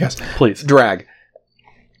association, I guess. Please. Drag.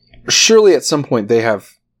 Surely at some point they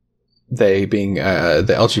being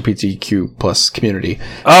the LGBTQ plus community.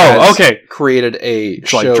 Oh, okay. Created a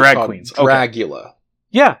show like drag called queens. Dragula.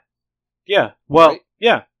 Yeah. Yeah. Well, right?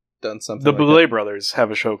 Yeah. Done something The like Boulet that. brothers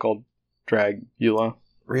have a show called Dragula.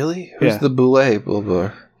 Really? Who's the Boulet?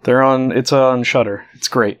 It's on Shudder. It's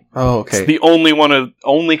great. Oh, okay. It's the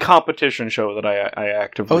only competition show that I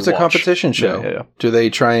actively watch. Oh, it's a competition show. Yeah. Do they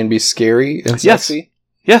try and be scary and sexy?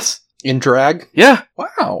 Yes. In drag? Yeah.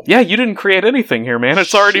 Wow. Yeah, you didn't create anything here, man.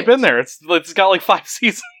 It's already been there. It's got like 5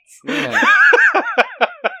 seasons. Man.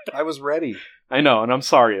 I was ready. I know, and I'm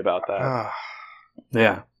sorry about that.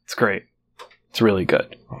 Yeah, it's great. It's really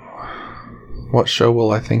good. What show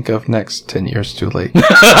will I think of next? 10 years too late.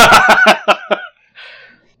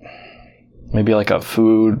 Maybe like a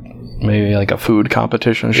food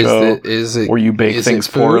competition show. Is it where you bake things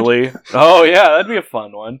poorly? Oh yeah, that'd be a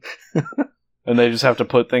fun one. And they just have to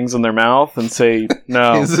put things in their mouth and say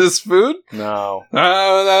no. Is this food? No.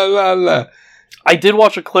 La. I did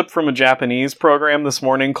watch a clip from a Japanese program this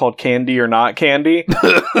morning called Candy or Not Candy.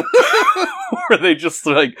 Where they just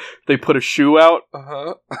they put a shoe out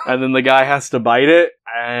and then the guy has to bite it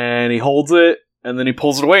and he holds it and then he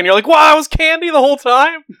pulls it away and you're like, wow, it was candy the whole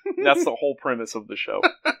time? That's the whole premise of the show.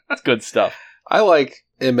 It's good stuff. I like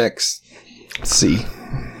MXC.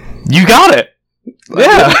 You got it.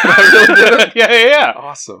 Yeah. I really did. Yeah.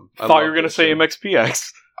 Awesome. I thought you were going to say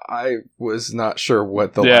MXPX. I was not sure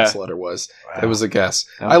what the last letter was. Wow. It was a guess.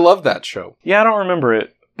 I love that show. Yeah, I don't remember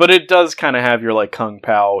it. But it does kind of have your like Kung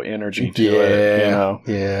Pao energy to it, you know?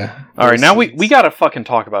 Yeah. All right, now we got to fucking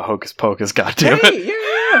talk about Hocus Pocus, goddammit.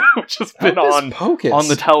 Yeah. Which has been on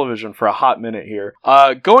the television for a hot minute here.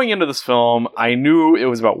 Going into this film, I knew it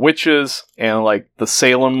was about witches and like the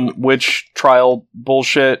Salem witch trial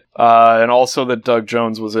bullshit, and also that Doug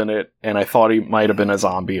Jones was in it, and I thought he might have been a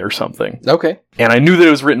zombie or something. Okay. And I knew that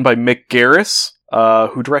it was written by Mick Garris,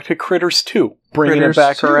 who directed Critters 2. Bringing it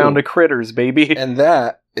back around to Critters, baby. And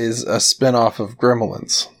that is a spin-off of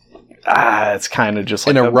Gremlins. It's kind of just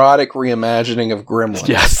like an erotic reimagining of Gremlins.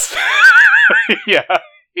 Yes.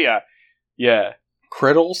 Yeah.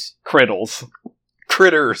 Crittles? Crittles.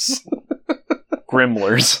 Critters.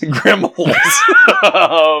 Gremlers.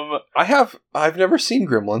 I've never seen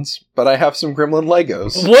Gremlins, but I have some Gremlin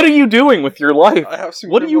Legos. What are you doing with your life? I have some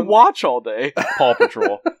What do you watch all day? Paw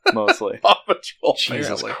Patrol, mostly. Paw Patrol,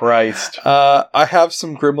 Jesus apparently. Christ. I have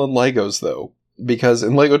some Gremlin Legos, though, because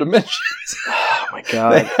in Lego Dimensions... Oh, my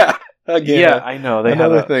God. Again, Yeah, I know. They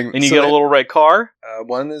another have thing. And you So get a little red car?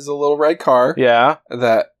 one is a little red car. Yeah.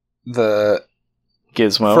 That the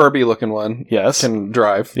Gizmo. Furby-looking one Yes. can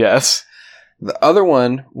drive. Yes. The other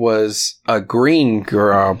one was a green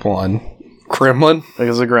gremlin. Gremlin? It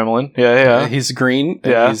was a gremlin. Yeah. He's green.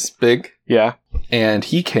 And Yeah. he's big. Yeah. And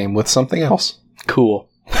he came with something else. Cool.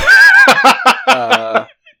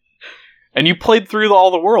 And you played through all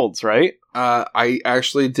the worlds, right? I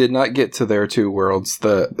actually did not get to their two worlds,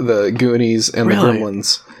 the Goonies and Really? the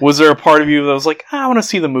Gremlins. Was there a part of you that was like, I want to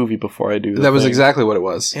see the movie before I do That was thing? exactly what it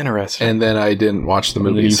was. Interesting. And then I didn't watch the And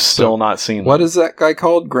movies. you've still not seen What them. is that guy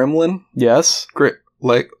called? Gremlin? Yes.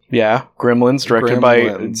 Yeah. Gremlins, directed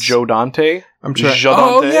by Joe Dante. I'm trying. Joe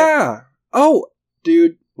Oh, Dante. yeah. Oh,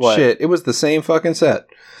 dude. What? Shit. It was the same fucking set.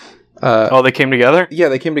 Oh, they came together? Yeah,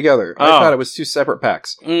 they came together. I Oh. thought it was two separate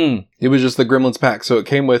packs. Mm. It was just the Gremlins pack. So it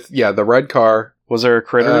came with, the red car. Was there a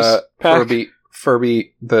Critters pack?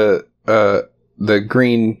 Furby, the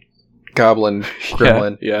green goblin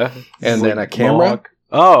gremlin. Yeah. And then a camera. Mohawk.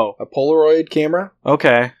 Oh. A Polaroid camera.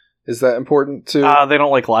 Okay. Is that important too? They don't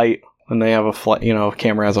like light. And they have a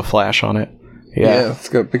camera has a flash on it. Yeah, it's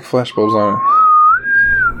got big flash bulbs on it.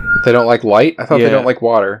 They don't like light? I thought they don't like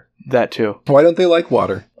water. That too. Why don't they like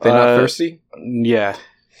water? They not thirsty? Yeah.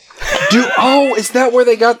 Is that where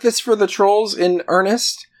they got this for the trolls in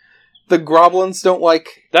Ernest? The goblins don't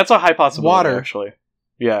like That's a high possibility, water. Actually.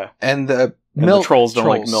 Yeah. And the And milk the trolls don't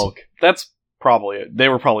like milk. That's probably it. They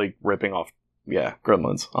were probably ripping off,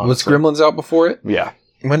 Gremlins. Honestly. Was Gremlins out before it? Yeah.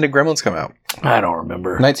 When did Gremlins come out? I don't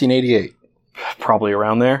remember. 1988. Probably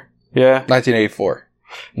around there. Yeah. 1984.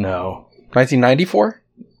 No. 1994?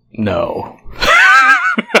 No.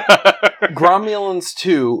 Gromulans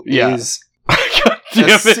 2 is...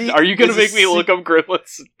 Damn it. Are you going to make me look up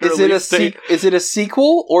Gremlins? Is it a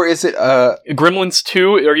sequel or is it Gremlins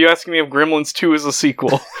 2? Are you asking me if Gremlins 2 is a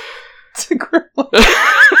sequel? to Gremlins?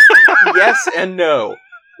 Yes and no.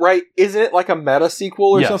 Right? Isn't it like a meta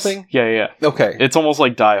sequel or something? Yeah. Okay. It's almost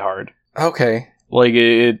like Die Hard. Okay. Like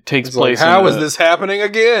it takes place. Like, how is this happening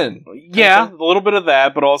again? Yeah, a little bit of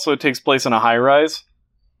that, but also it takes place in a high rise,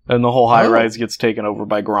 and the whole high rise gets taken over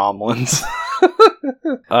by gremlins.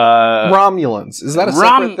 Romulans. Is that a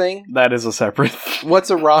separate thing? That is a separate. What's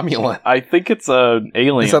a Romulan? I think it's an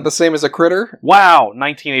alien. Is that the same as a critter? Wow,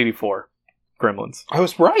 1984. Gremlins. I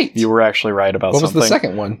was right. You were actually right about something. What was the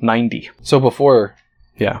second one? 90. So before.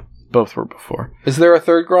 Yeah, both were before. Is there a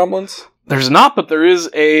third Gremlins? There's not, but there is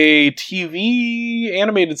a TV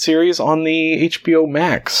animated series on the HBO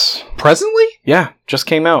Max. Presently? Yeah, just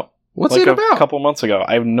came out. What's it about? A couple months ago.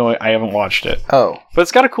 I haven't watched it. Oh. But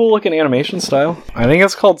it's got a cool looking animation style. I think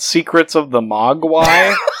it's called Secrets of the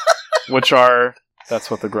Mogwai,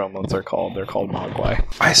 that's what the Gremlins are called. They're called Mogwai.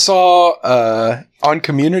 I saw on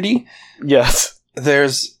Community. Yes.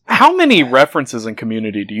 There's... How many references in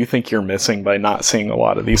Community do you think you're missing by not seeing a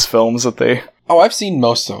lot of these films that they... Oh, I've seen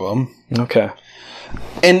most of them. Okay.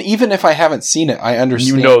 And even if I haven't seen it, I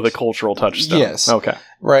understand. You know the cultural touchstone. Yes. Okay.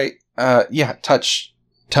 Right. Touch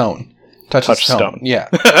tone. Touchstone. Yeah.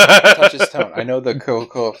 Touches tone. I know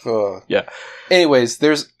the Yeah. Anyways,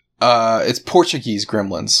 there's it's Portuguese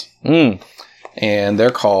gremlins. And they're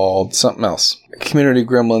called something else. Community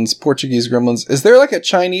gremlins, Portuguese gremlins. Is there like a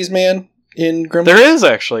Chinese man in Gremlins? There is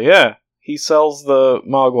actually, yeah. He sells the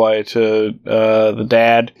Mogwai to the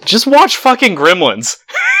dad. Just watch fucking Gremlins.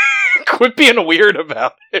 Quit being weird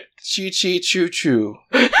about it. Chee choo choo.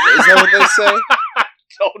 Is that what they say? I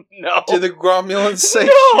don't know. Do the Gromulans say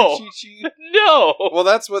no. chee? No. Well,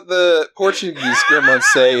 that's what the Portuguese gremlins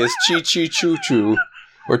say is chee choo choo.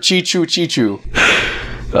 Or chee choo.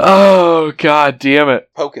 Oh, god damn it.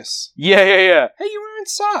 Pocus. Yeah. Hey, you're wearing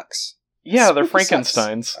socks. Yeah, they're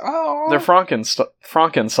Frankensteins. Oh. They're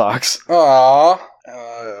Franken socks. Aww.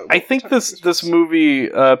 I think this movie,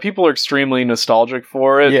 people are extremely nostalgic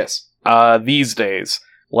for it. Yes. These days.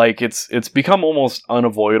 Like, it's become almost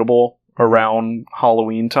unavoidable around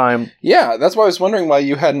Halloween time. Yeah, that's why I was wondering why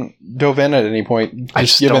you hadn't dove in at any point,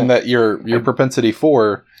 just given that your propensity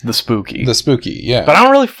for... The spooky, yeah. But I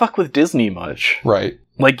don't really fuck with Disney much. Right.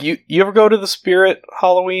 Like, you ever go to the Spirit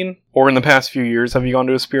Halloween? Or in the past few years, have you gone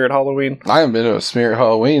to a Spirit Halloween? I haven't been to a Spirit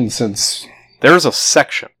Halloween since... There's a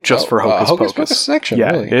section just for Hocus Pocus. Pocus section,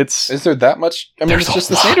 yeah, really? Is there that much? I mean, it's just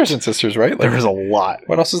the Sanderson sisters, right? Like, there's a lot.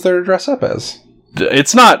 What else is there to dress up as?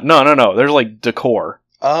 It's not... No. There's, like, decor.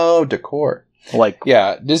 Oh, decor. Like...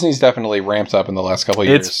 Yeah, Disney's definitely ramped up in the last couple of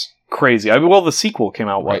years. It's crazy. Well, the sequel came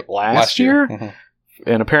out, last year? Mm-hmm.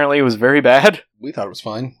 And apparently it was very bad. We thought it was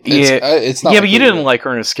fine. It's not. Yeah, but you didn't like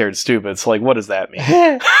Ernest Scared Stupid. So, like, what does that mean?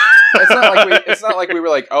 It's not like we were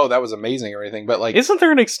like, oh, that was amazing or anything. But like, isn't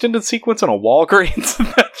there an extended sequence in a Walgreens in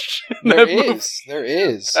that shit? There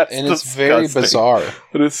is. That's and it's very bizarre.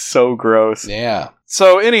 It is so gross. Yeah.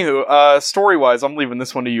 So, anywho, story-wise, I'm leaving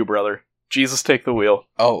this one to you, brother. Jesus, take the wheel.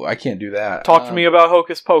 Oh, I can't do that. Talk to me about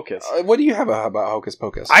Hocus Pocus. What do you have about Hocus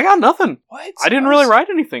Pocus? I got nothing. What? I didn't really write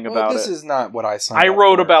anything about this it. This is not what I signed I up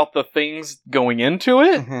wrote for. about the things going into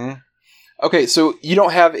it. Mm-hmm. Okay, so you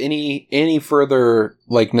don't have any further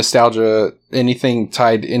like nostalgia, anything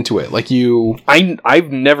tied into it, like you.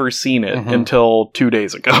 I've never seen it until 2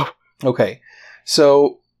 days ago. Okay,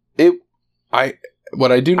 so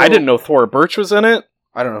what I do know, I didn't know Thora Birch was in it.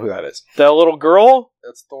 I don't know who that is. That little girl.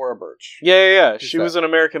 That's Thora Birch. Yeah. She was in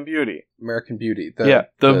American Beauty. American Beauty.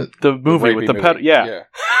 The movie with the pet. Yeah.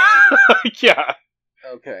 Yeah.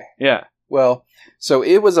 Okay. Yeah. Well, so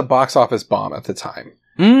it was a box office bomb at the time.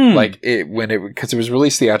 Like because it was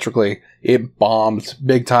released theatrically, it bombed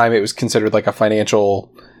big time. It was considered like a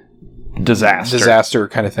financial disaster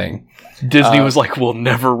kind of thing. Disney was like, we'll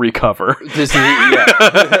never recover. Disney,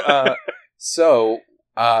 yeah.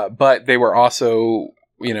 But they were also,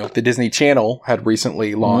 the Disney Channel had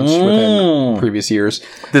recently launched within previous years.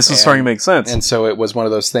 This is starting to make sense. And so it was one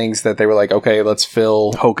of those things that they were like, okay, let's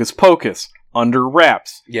fill Hocus Pocus, Under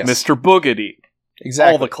Wraps, yes. Mr. Boogedy,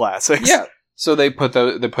 exactly, all the classics. Yeah. So they put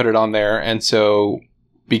it on there, and so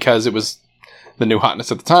because it was the new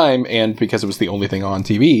hotness at the time, and because it was the only thing on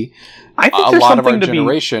TV, I think a there's lot of our something to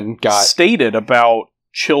generation be stated about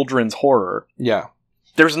children's horror. Yeah.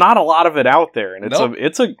 There's not a lot of it out there, and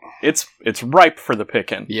it's ripe for the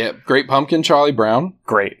picking. Yeah, Great Pumpkin, Charlie Brown,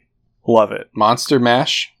 great, love it. Monster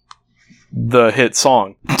Mash, the hit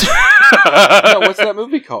song. No, what's that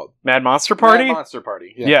movie called? Mad Monster Party. Mad Monster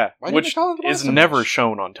Party. Yeah, which is never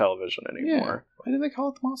shown on television anymore. Yeah. Why did they call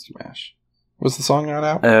it the Monster Mash? Was the song not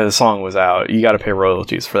out? The song was out. You got to pay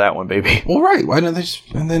royalties for that one, baby. Well, right. Why didn't they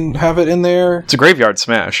just and then have it in there? It's a graveyard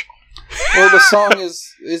smash. Well, the song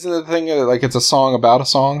isn't the thing like it's a song about a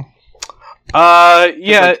song? Yeah.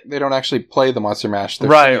 Like, they don't actually play the Monster Mash. They're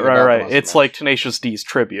right. It's like Tenacious D's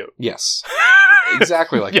tribute. Yes.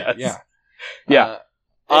 Exactly like yes. that. Yeah. Yeah.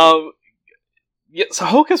 So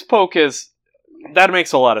Hocus Pocus, that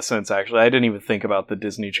makes a lot of sense, actually. I didn't even think about the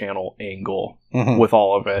Disney Channel angle with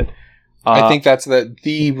all of it. I think that's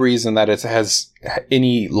the reason that it has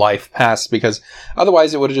any life past, because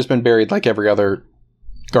otherwise it would have just been buried like every other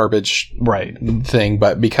garbage thing.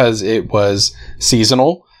 But because it was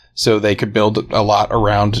seasonal, so they could build a lot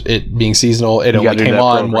around it being seasonal. It only came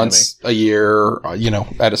on once a year,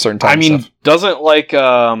 at a certain time. I mean, doesn't like,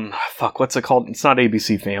 what's it called? It's not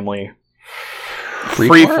ABC Family.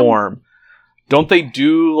 Freeform. Don't they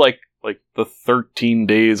do like the 13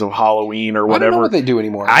 days of Halloween or whatever? I don't know what they do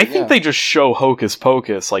anymore. I think they just show Hocus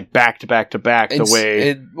Pocus like back to back to back and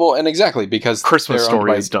exactly because Christmas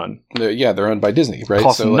Story is done. They're owned by Disney, right?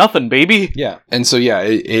 Costs nothing, baby. Yeah. And so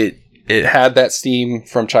it had that steam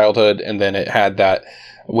from childhood, and then it had that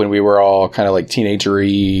when we were all kind of like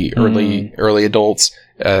teenagery, early adults.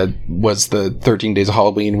 Was the 13 Days of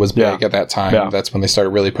Halloween was big at that time. Yeah. That's when they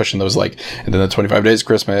started really pushing those, and then the 25 Days of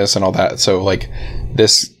Christmas and all that. So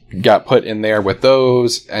this got put in there with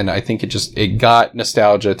those, and I think it got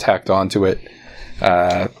nostalgia tacked onto it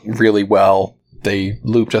really well. They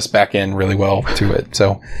looped us back in really well to it.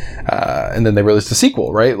 So, and then they released a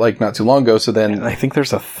sequel, right? Not too long ago. So then, and I think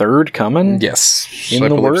there's a third coming. Yes, in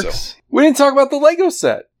the works. So. We didn't talk about the Lego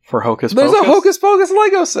set. For Hocus Pocus? There's a Hocus Pocus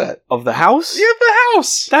Lego set. Of the house? Yeah, the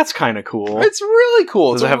house. That's kind of cool. It's really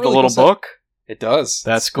cool. Does it have the little book? It does.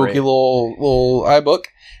 That's spooky great. little iBook.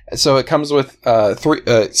 So it comes with 6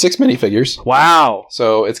 minifigures. Wow.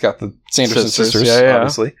 So it's got the Sanderson sisters,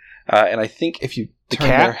 obviously. And I think if you turn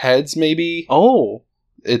their heads, maybe. Oh.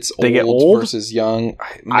 It's they get old versus young.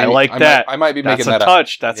 I like that. I might be making that up.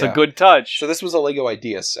 That's a good touch. So this was a Lego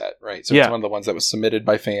idea set, right? So it's one of the ones that was submitted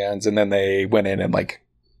by fans, and then they went in and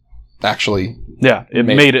actually it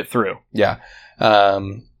made it through. Yeah.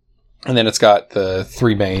 And then it's got the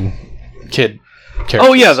 3 main kid characters.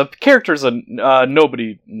 Oh yeah, the characters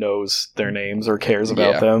nobody knows their names or cares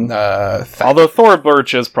about them. Although Thora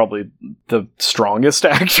Birch is probably the strongest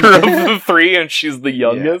actor of the 3, and she's the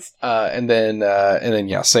youngest. And then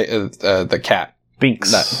the cat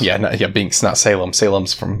Binks. Binks, not Salem.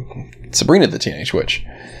 Salem's from Sabrina the Teenage Witch.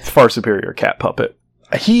 Far superior cat puppet.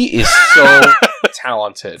 He is so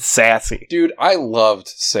talented. Sassy. Dude, I loved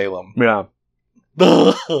Salem. Yeah.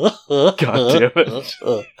 God damn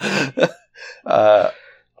it.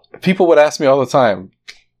 People would ask me all the time,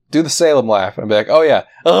 do the Salem laugh. And I'd be like, oh yeah.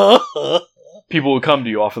 People would come to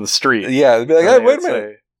you off of the street. Yeah, they'd be like, hey, wait a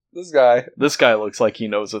minute. This guy looks like he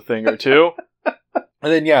knows a thing or two.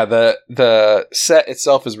 And then the set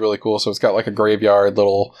itself is really cool. So it's got a graveyard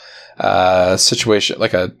little situation,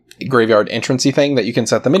 graveyard entrancey thing that you can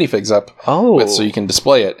set the minifigs up with, so you can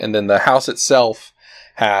display it. And then the house itself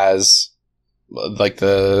has like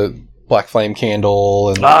the black flame candle.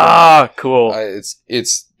 And cool.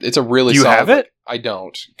 It's a really. Do you solid, have it? I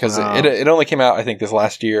don't, because it only came out I think this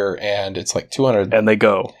last year, and it's like 200. And they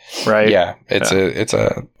go right. Yeah, it's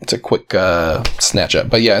a quick snatch up,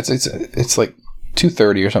 but yeah, it's like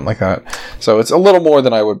 230 or something like that. So it's a little more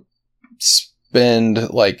than I would spend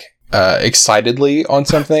like excitedly on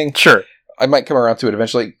something. Sure, I might come around to it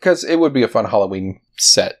eventually because it would be a fun Halloween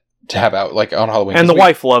set to have out like on Halloween. And the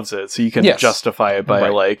wife loves it, so you can justify it by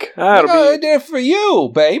like, I did it for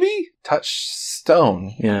you, baby.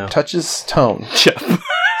 Touchstone. Yeah, touches tone. Yeah.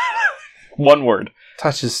 One word.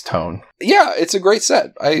 Touches tone. Yeah, it's a great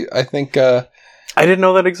set. I think. I didn't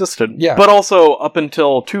know that existed. Yeah. But also, up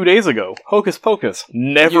until 2 days ago, Hocus Pocus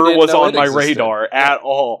never was on my radar at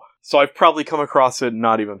all. So I've probably come across it and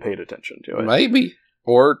not even paid attention to it. Maybe.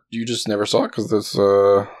 Or you just never saw it because there's,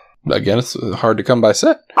 again, it's hard to come by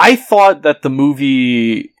set. I thought that the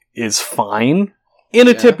movie is fine. In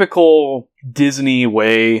a typical Disney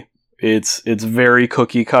way, it's very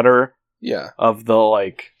cookie cutter. Yeah. Of the,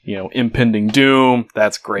 like, you know, impending doom.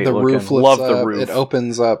 That's great the looking. Roof lifts Love up, the roof. It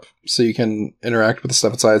opens up so you can interact with the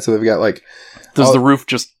stuff inside. So they've got like... Does the roof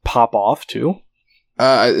just pop off too?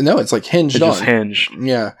 No, it's like hinged on. It's just hinged.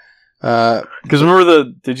 Yeah. Because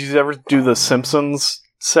remember did you ever do the Simpsons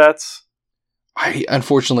sets? I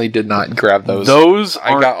unfortunately did not grab those.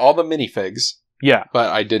 I got all the minifigs. Yeah.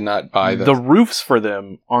 But I did not buy those. The roofs for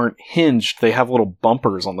them aren't hinged. They have little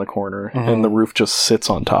bumpers on the corner, and the roof just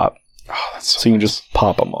sits on top. Oh, that's so you can just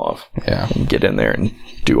pop them off. Yeah. And get in there and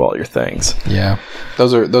do all your things. Yeah.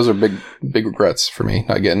 Those are big regrets for me,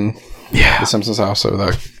 not getting the Simpsons house or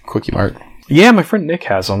the Quickie Mart. Yeah, my friend Nick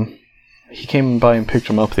has them. He came by and picked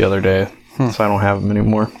them up the other day, so I don't have them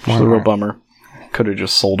anymore. Which is a real bummer. Could have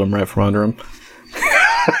just sold them right from under him.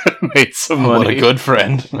 Made some money. What a good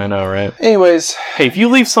friend. I know, right? Anyways. Hey, if you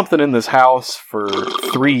leave something in this house for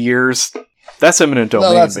 3 years, that's eminent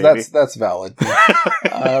domain, baby. That's valid.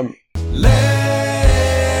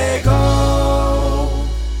 Lego.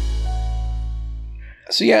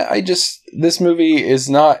 So yeah, this movie is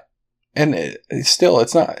not, and it's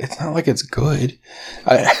not like it's good.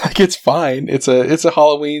 Like it's fine. It's a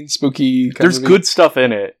Halloween spooky. There's good stuff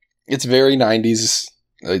in it. It's very 90s,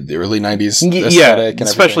 the early 90s aesthetic, yeah, and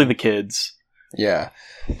especially everything. the kids. Yeah,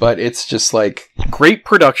 but it's just like great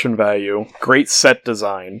production value, great set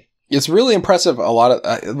design. It's really impressive. A lot of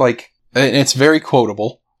and it's very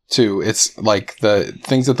quotable too. It's like the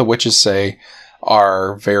things that the witches say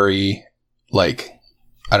are very like,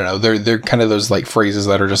 I don't know. They're kind of those like phrases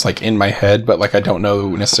that are just like in my head, but like I don't know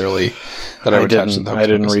necessarily that I would attach to them. I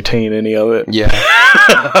didn't retain any of it. Yeah.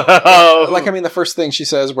 Like, I mean, the first thing she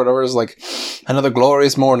says, whatever, is like, another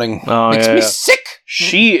glorious morning. Makes me sick.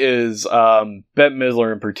 She is, Bette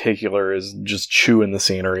Midler in particular, is just chewing the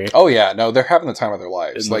scenery. Oh yeah, no, they're having the time of their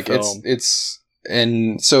lives. Like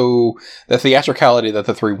and so the theatricality that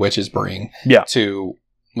the three witches bring to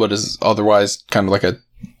what is otherwise kind of like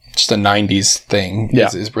just a 90s thing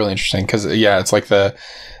is really interesting. Because it's like they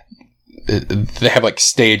have like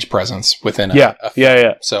stage presence within a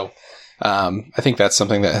film. So I think that's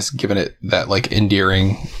something that has given it that like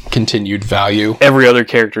endearing continued value. Every other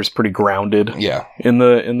character is pretty grounded in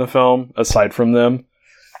the film aside from them.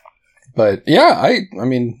 But yeah, I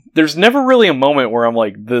mean, there's never really a moment where I'm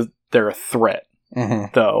like, they're a threat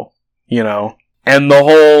though, you know. And the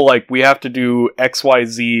whole like we have to do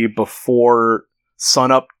XYZ before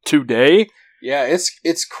sunup today. Yeah,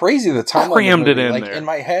 it's crazy the timeline. Crammed it in like, there. In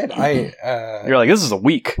my head, you're like, this is a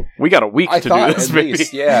week. We got a week to do this, baby.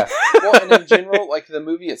 Least, yeah. Well, and in general, like the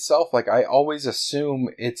movie itself, like I always assume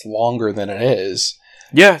it's longer than it is.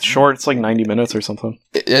 Yeah, it's short. It's like 90 minutes or something.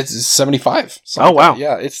 It's 75. Oh wow.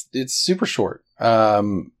 Yeah, it's super short.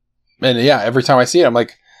 And yeah, every time I see it, I'm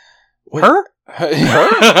like, her?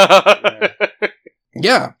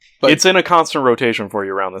 Yeah. But it's in a constant rotation for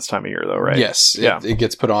you around this time of year, though, right? Yes. It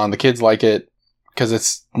gets put on. The kids like it because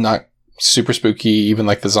it's not super spooky. Even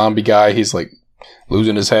like the zombie guy, he's like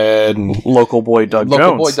losing his head. And Local boy Doug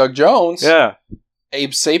Jones. Yeah.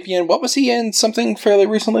 Abe Sapien. What was he in? Something fairly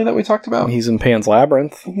recently that we talked about? He's in Pan's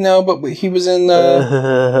Labyrinth. No, but he was in...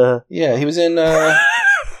 yeah, he was in...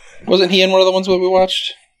 wasn't he in one of the ones that we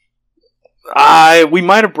watched? We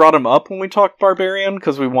might have brought him up when we talked Barbarian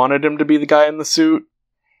because we wanted him to be the guy in the suit.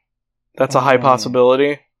 That's a high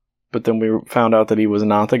possibility. But then we found out that he was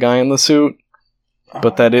not the guy in the suit.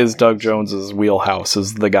 But that is Doug Jones's wheelhouse,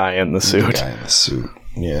 is the guy in the suit. The guy in the suit.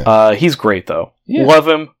 Yeah. He's great, though. Yeah. Love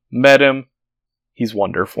him. Met him. He's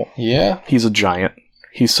wonderful. Yeah. He's a giant.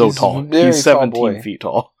 He's so tall. He's 17 feet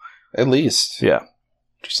tall. At least. Yeah.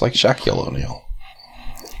 Just like Shaquille O'Neal.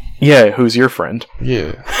 Yeah, who's your friend?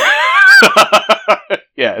 Yeah.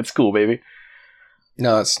 Yeah, it's cool, baby.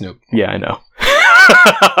 No, that's Snoop. Yeah, I know.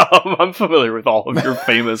 I'm familiar with all of your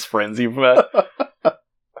famous friends you've met.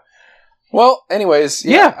 Well, anyways,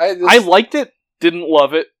 yeah. I liked it. Didn't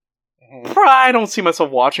love it. I don't see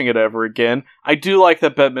myself watching it ever again. I do like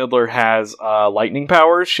that Bette Midler has lightning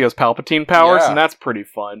powers. She has Palpatine powers, and that's pretty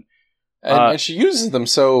fun. And she uses them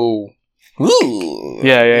so... Ooh,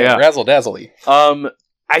 yeah. Razzle-dazzly.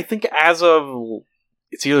 I think as of...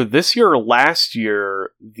 It's either this year or last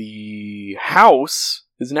year, the house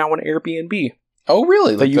is now an Airbnb. Oh,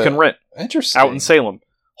 really? That you can rent. Interesting. Out in Salem.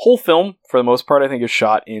 Whole film, for the most part, I think is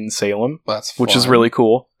shot in Salem. That's fun. Which is really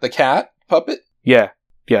cool. The cat puppet? Yeah.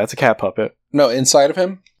 Yeah, it's a cat puppet. No, inside of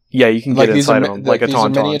him? Yeah, you can get inside of him, like a these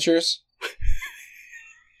tauntaun. Are miniatures?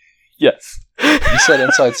 Yes. You said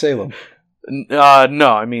inside Salem. No,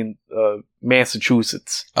 I mean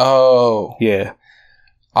Massachusetts. Oh. Yeah.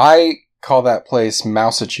 I call that place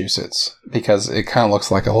Massachusetts because it kind of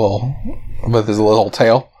looks like a little, with his little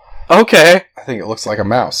tail. Okay. I think it looks like a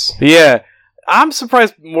mouse. Yeah. I'm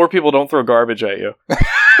surprised more people don't throw garbage at you.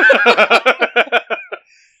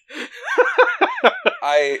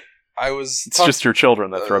 I was... It's just your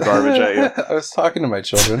children that throw garbage at you. I was talking to my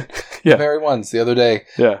children. Yeah. The very ones the other day.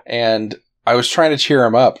 Yeah. And I was trying to cheer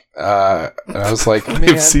him up. And I was like, man.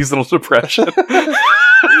 They have seasonal depression.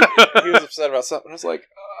 he was upset about something. I was like,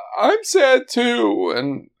 I'm sad too.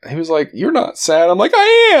 And he was like, you're not sad. I'm like,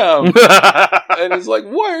 I am. And he's like,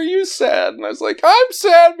 why are you sad? And I was like, I'm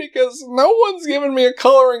sad because no one's given me a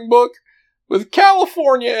coloring book with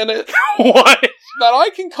California in it. What? That I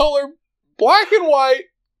can color black and white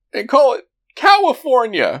and call it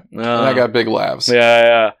California. And I got big laughs.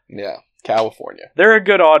 Yeah. California. They're a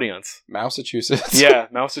good audience. Massachusetts. Yeah,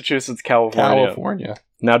 Massachusetts, California.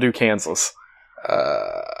 Now do Kansas.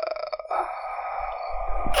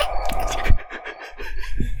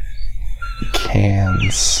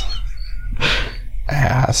 Cans.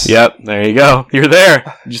 Ass. Yep, there you go. You're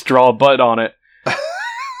there. Just draw a butt on it.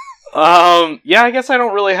 Yeah, I guess I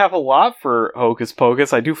don't really have a lot for Hocus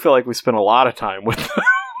Pocus. I do feel like we spent a lot of time with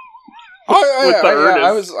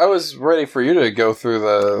Ernest. I was ready for you to go through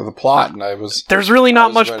the plot, and I was... There's really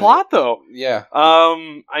not much plot, though. Yeah.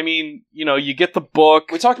 I mean, you get the book.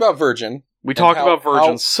 We talked about Virgin. We talked about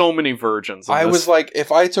virgins. So many virgins. I was like,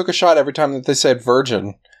 if I took a shot every time that they said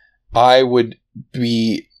virgin, I would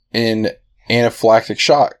be in anaphylactic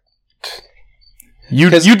shock.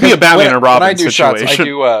 You'd be a Batman and Robin situation.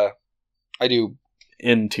 Shots, I do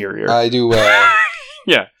interior. I do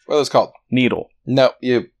yeah. What are those called? Needle. No,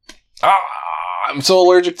 I'm so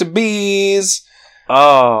allergic to bees.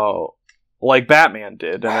 Oh, like Batman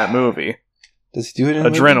did in that movie. Does he do it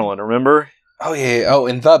in Adrenaline, remember? Oh yeah. Oh,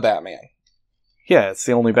 in the Batman. Yeah, it's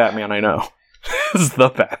the only Batman I know. It's the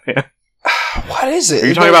Batman. What is it? Are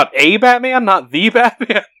you talking about a Batman, not the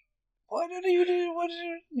Batman? What do you do?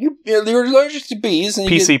 You're allergic to bees. And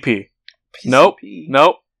PCP. PCP.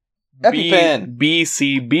 Nope. EpiPen.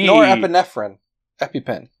 BCB. Norepinephrine.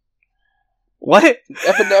 EpiPen. What?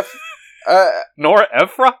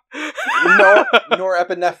 Norepinephrine.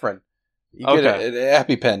 Norepinephrine. You get an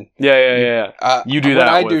EpiPen. Yeah. You do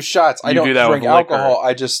that. When I do shots, I don't drink alcohol.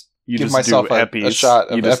 I just give myself a shot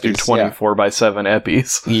of You just do Eppies, 24/7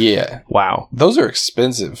 Eppies. Yeah. Wow. Those are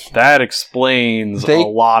expensive. That explains a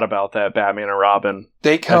lot about that Batman and Robin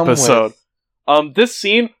episode. This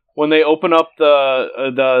scene, when they open up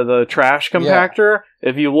the trash compactor,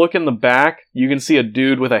 if you look in the back, you can see a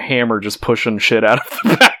dude with a hammer just pushing shit out of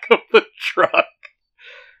the back of the truck.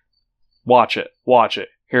 Watch it.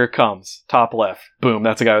 Here it comes. Top left. Boom.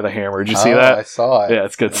 That's a guy with a hammer. Did you see that? I saw it. Yeah,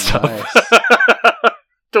 it's good stuff. Nice.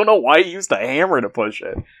 Don't know why he used a hammer to push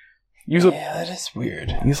it. That is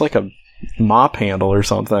weird. Use like a mop handle or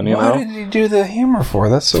something, you know? Why did he do the hammer for?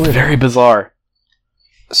 That's so weird. Very bizarre.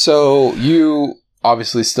 So, you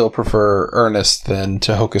obviously still prefer Ernest than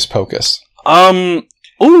to Hocus Pocus.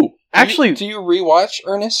 Actually... Do you rewatch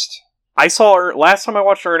Ernest? Last time I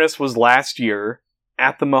watched Ernest was last year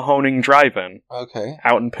at the Mahoning Drive-In. Okay.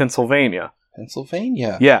 Out in Pennsylvania.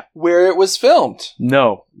 Yeah. Where it was filmed.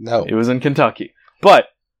 No. It was in Kentucky. But,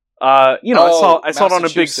 I saw it on a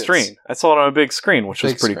big screen. Which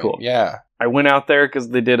was pretty cool. Yeah. I went out there because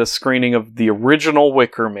they did a screening of the original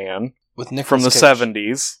Wicker Man with Nicolas from the Cage.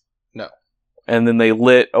 70s. No. And then they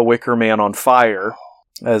lit a Wicker Man on fire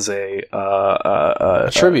as a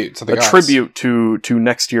tribute to the gods. Tribute to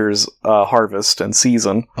next year's harvest and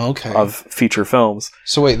season of feature films.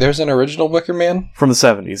 So wait, there's an original Wicker Man from the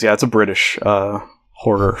 70s. Yeah, it's a British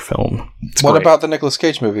horror film. What about the Nicolas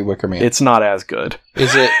Cage movie, Wicker Man? It's not as good.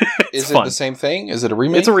 Is it? Is it the same thing? Is it a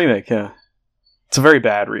remake? It's a remake, yeah. It's a very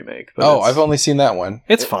bad remake. But I've only seen that one.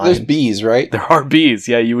 It's fine. There's bees, right? There are bees.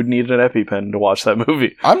 Yeah, you would need an EpiPen to watch that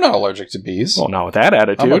movie. I'm not allergic to bees. Well, not with that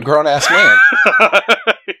attitude. I'm a grown-ass man.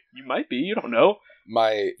 You might be. You don't know.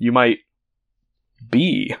 You might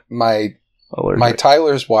be allergic. My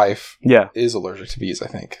Tyler's wife yeah. is allergic to bees, I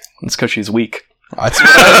think. It's because she's weak. That's what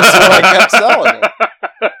I kept telling her.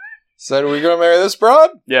 Said, are we going to marry this broad?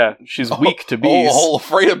 Yeah, she's weak to bees. Oh,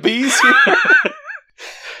 afraid of bees?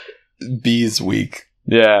 Bees weak.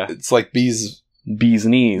 Yeah. It's like bees'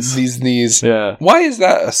 knees. Bees' knees. Yeah. Why is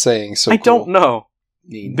that a saying so I don't know.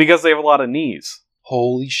 Because they have a lot of knees.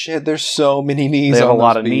 Holy shit, there's so many knees. They have on a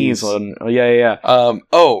lot of bees. knees on. Oh, yeah.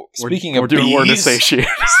 Speaking of bees. We're doing word association.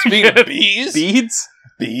 Speaking of bees. Beads?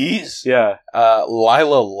 Bees? Yeah.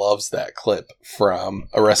 Lila loves that clip from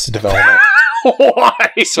Arrested Development. Why?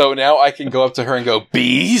 So now I can go up to her and go,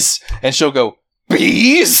 bees? And she'll go,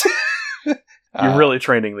 bees? You're really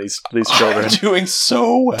training these children. I'm doing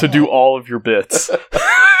so well. To do all of your bits.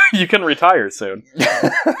 You can retire soon.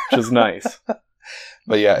 Which is nice.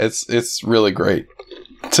 But yeah, it's really great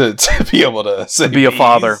to be able to say be bees a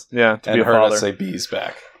father. Yeah, to and be a her father. to say bees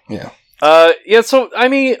back. Yeah. Yeah, so, I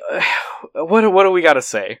mean, what do we gotta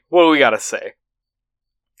say? What do we gotta say?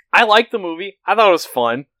 I liked the movie. I thought it was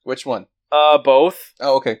fun. Which one? Both.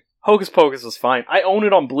 Oh, okay. Hocus Pocus was fine. I own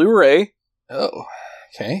it on Blu-ray. Oh,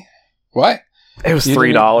 okay. Why? It was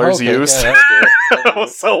 $3 used. Yeah,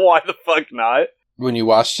 so why the fuck not? When you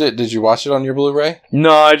watched it, did you watch it on your Blu-ray?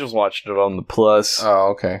 No, I just watched it on the Plus. Oh,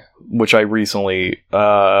 okay. Which I recently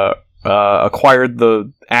acquired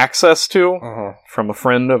the access to from a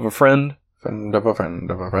friend of a friend. Friend of a friend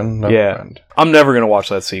of a friend of yeah. a friend. I'm never going to watch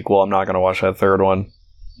that sequel. I'm not going to watch that third one.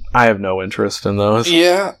 I have no interest in those.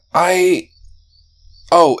 Yeah, it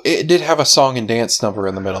did have a song and dance number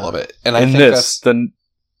in the middle of it. And I think that's the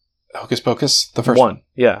Hocus Pocus, the first one.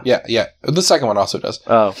 Yeah. Yeah. The second one also does.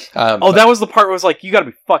 Oh. That was the part where it was like, you gotta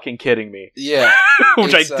be fucking kidding me. Yeah.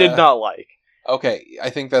 Which I did not like. Okay, I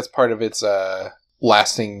think that's part of its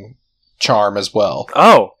lasting charm as well.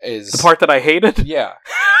 Oh. Is the part that I hated? Yeah.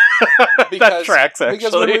 That tracks, actually.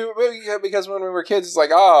 Because when we were kids, it's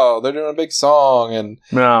like, oh, they're doing a big song, and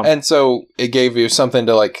so it gave you something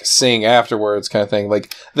to like sing afterwards, kind of thing,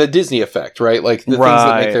 like the Disney effect, right? Like the things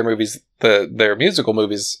that make their movies, their musical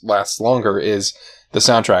movies last longer is the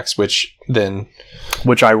soundtracks, which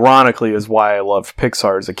ironically is why I loved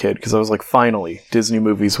Pixar as a kid, because I was like, finally, Disney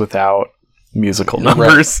movies without musical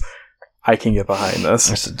numbers. Right. I can get behind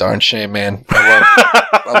this. It's a darn shame, man.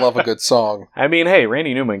 I love a good song. I mean, hey,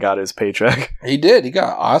 Randy Newman got his paycheck. He did. He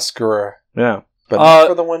got Oscar. Yeah. But not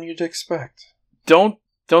for the one you'd expect. Don't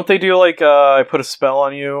they do like I Put a Spell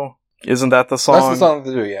on You? Isn't that the song? That's the song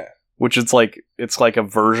they do, yeah. Which it's like a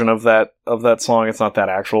version of that song. It's not that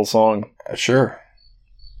actual song. Sure.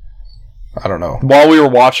 I don't know. While we were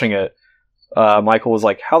watching it, Michael was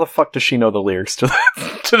like, how the fuck does she know the lyrics to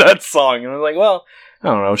that song? And I was like, well, I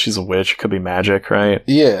don't know. She's a witch. It could be magic, right?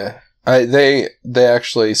 Yeah. They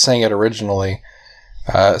actually sang it originally.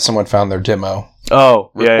 Someone found their demo. Oh,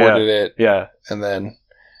 recorded it. Yeah. And then,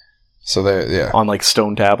 so they, on like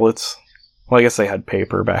stone tablets. Well, I guess they had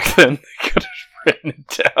paper back then. They could have written it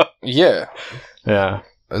down. Yeah. Yeah.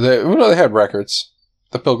 They had records.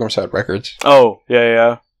 The Pilgrims had records. Oh,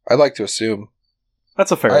 yeah. I'd like to assume.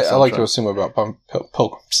 That's a fair assumption. I like to assume about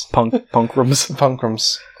Pilgrims.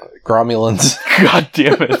 Punkrums. Gromulans. God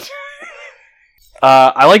damn it.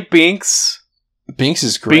 I like Binks. Binks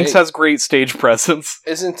is great. Binks has great stage presence.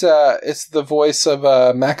 Isn't it's the voice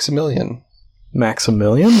of Maximilian.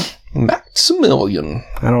 Maximilian? Maximilian.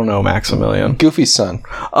 I don't know Maximilian. Goofy's son.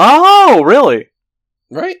 Oh, really?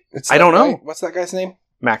 Right? I don't know. What's that guy's name?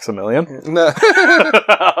 Maximilian. No.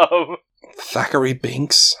 Thackeray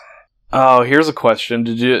Binks. Oh, here's a question.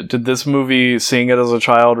 Did this movie, seeing it as a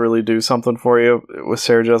child, really do something for you with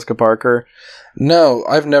Sarah Jessica Parker? No,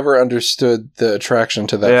 I've never understood the attraction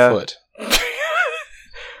to that foot.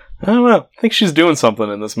 I don't know. I think she's doing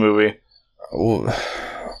something in this movie.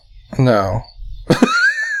 No.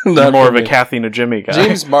 More of a Kathy Najimy guy.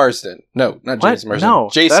 James Marsden. No, not James Marsden. No,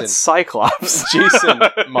 Jason. That's Cyclops. Jason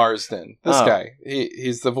Marsden. This guy.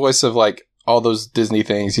 He's the voice of like all those Disney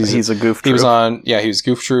things. He's a Goof Troop. He was on, he was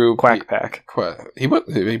Goof Troop. Quack Pack. He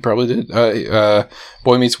probably did.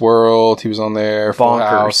 Boy Meets World. He was on there. Full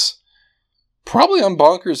House. Probably on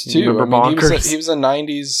Bonkers too. Bonkers? He was a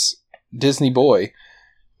 90s Disney boy.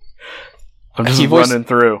 I'm just running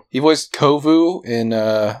through. He voiced Kovu in...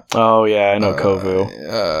 oh, yeah, I know Kovu.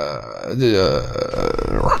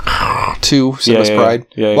 2, Simba's Pride.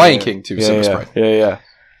 Lion King 2, Simba's Pride. Yeah.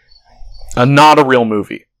 Not a real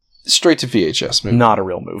movie. Straight to VHS movie. Not a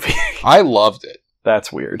real movie. I loved it.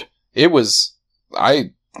 That's weird. It was...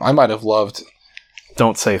 I might have loved...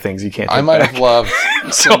 Don't say things you can't take I might back. have loved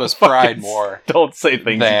Simba's Pride more. Don't say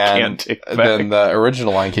things you can't take back. Than the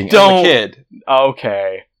original Lion King. Don't. And the kid.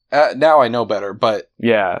 Okay. Now I know better, but...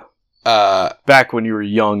 Yeah. Back when you were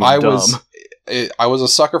young and dumb. I was a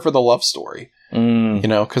sucker for the love story. You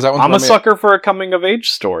know, because that one's I'm a sucker for a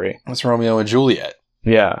coming-of-age story. That's Romeo and Juliet.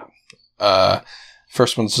 Yeah.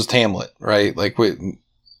 First one's just Hamlet, right? Like,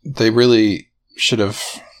 they really should have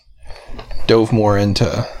dove more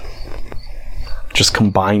into... Just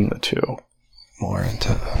combine the two. More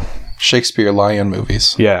into Shakespeare lion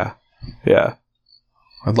movies. Yeah.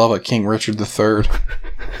 I'd love a King Richard III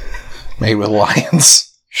made with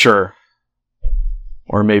lions. Sure.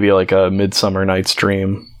 Or maybe like a Midsummer Night's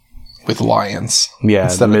Dream. With lions. Yeah,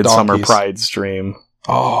 the Midsummer Pride's Dream.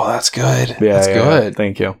 Oh, that's good. Yeah, that's good.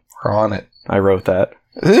 Thank you. We're on it. I wrote that.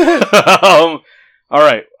 All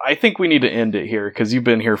right. I think we need to end it here because you've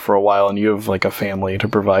been here for a while and you have like a family to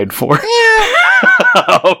provide for. It's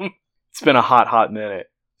been a hot minute.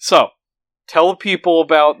 So, tell people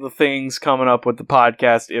about the things coming up with the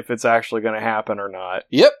podcast, if it's actually going to happen or not.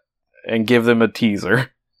 Yep. And give them a teaser.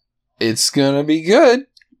 It's going to be good.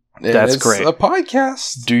 That's great. A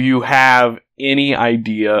podcast. Do you have any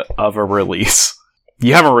idea of a release?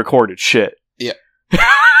 You haven't recorded shit. Yeah.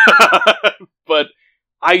 But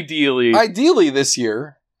ideally this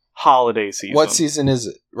year, holiday season. What season is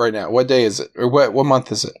it right now? What day is it? Or what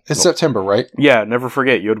month is it? It's September, right? Yeah, never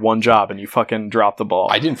forget you had one job and you fucking dropped the ball.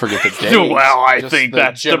 I didn't forget the day. Well, I think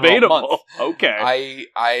that's debatable. Month. Okay.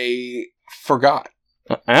 I forgot.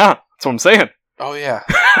 Yeah, that's what I'm saying. Oh yeah.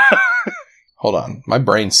 Hold on. My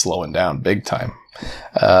brain's slowing down big time.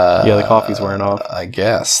 The coffee's wearing off. I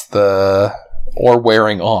guess. Or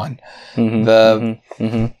wearing on.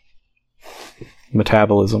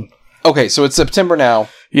 Metabolism. Okay, so it's September now.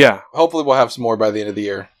 Yeah. Hopefully we'll have some more by the end of the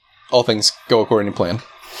year. All things go according to plan.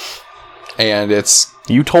 And it's...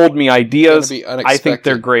 You told me ideas. Be I think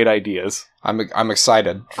they're great ideas. I'm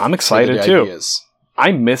excited. I'm excited too. Ideas.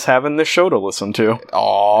 I miss having this show to listen to.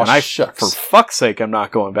 Oh, shucks. For fuck's sake, I'm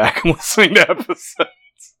not going back and listening to episodes.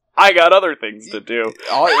 I got other things to do.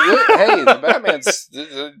 Hey, the Batman's...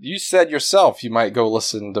 You said yourself you might go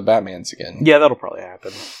listen to Batman's again. Yeah, that'll probably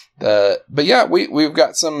happen. But yeah, we've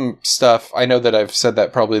got some stuff. I know that I've said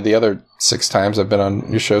that probably the other 6 times I've been on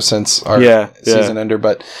your show since our season ender.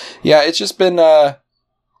 But yeah, it's just been...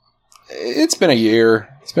 it's been a year.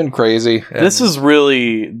 It's been crazy.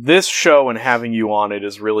 This show and having you on it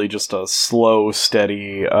is really just a slow,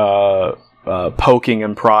 steady poking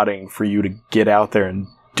and prodding for you to get out there and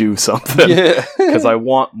do something. Yeah. Because I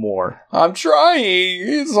want more. I'm trying.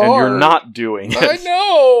 It's hard. And you're not doing it. I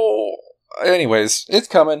know. Anyways, it's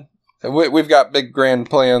coming. We've got big grand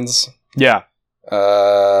plans. Yeah.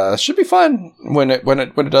 Should be fun when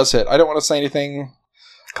it does hit. I don't want to say anything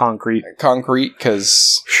concrete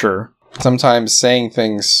because sure. Sometimes saying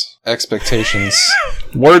things, expectations,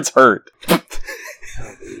 words hurt.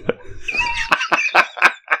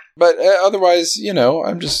 But otherwise,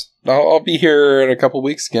 I'll be here in a couple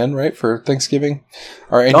weeks again, right, for Thanksgiving,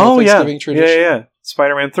 our annual Thanksgiving tradition. Yeah.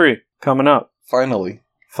 Spider-Man 3 coming up. Finally.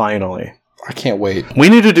 I can't wait. We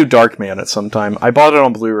need to do Darkman at some time. I bought it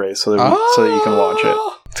on Blu-ray so that you can watch it.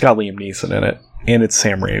 It's got Liam Neeson in it, and it's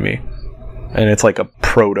Sam Raimi. And it's like a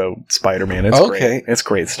proto Spider-Man. It's great. It's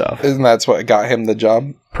great stuff. Isn't that what got him the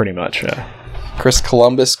job? Pretty much, yeah. Chris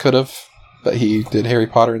Columbus could have, but he did Harry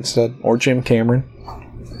Potter instead. Or Jim Cameron.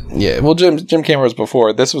 Yeah, well, Jim Cameron was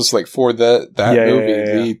before. This was like for that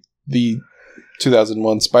movie, the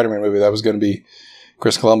 2001 Spider-Man movie. That was going to be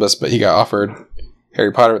Chris Columbus, but he got offered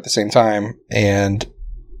Harry Potter at the same time, and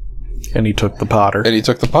he took the Potter.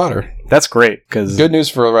 That's great, because good news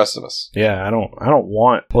for the rest of us. Yeah, I don't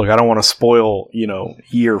want to spoil,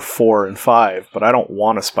 year 4 and 5, but I don't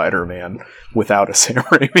want a Spider-Man without a Sam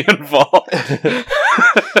Raimi involved.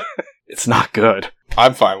 It's not good.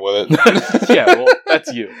 I'm fine with it. Yeah, well,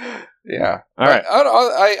 that's you. Yeah. All right.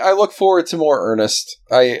 I look forward to more Ernest.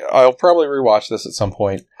 I'll probably rewatch this at some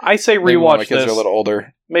point. I say rewatch this. When my kids are a little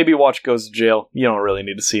older. Maybe watch Goes to Jail. You don't really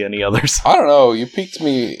need to see any others. I don't know. You piqued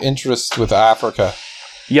me interest with Africa.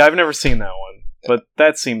 Yeah, I've never seen that one, but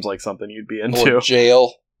that seems like something you'd be into. Or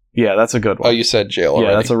Jail. Yeah, that's a good one. Oh, you said Jail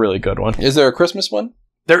already. Yeah, that's a really good one. Is there a Christmas one?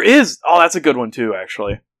 There is. Oh, that's a good one too,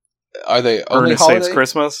 actually. Are they only Ernest holiday? Saves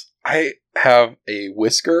Christmas? I have a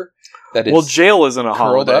whisker that is... Well, Jail isn't a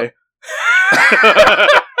holiday.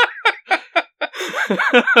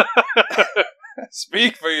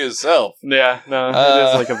 Speak for yourself. Yeah, no, it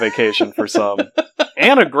is like a vacation for some.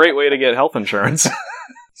 And a great way to get health insurance.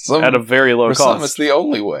 At a very low cost. For some, it's the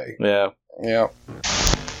only way. Yeah. Yeah.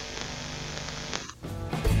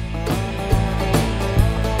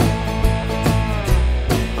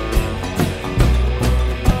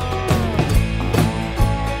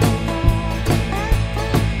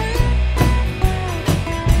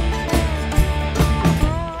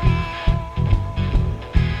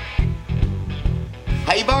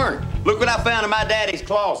 Hey, Vern, look what I found in my daddy's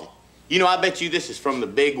closet. You know, I bet you this is from the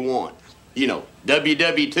big one. You know,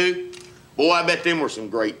 WW2. Boy, I bet them were some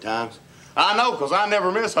great times. I know, because I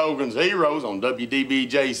never miss Hogan's Heroes on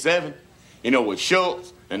WDBJ7. You know, with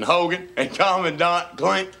Schultz and Hogan and Commandant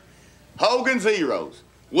Clint. Hogan's Heroes,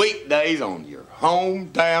 weekdays on your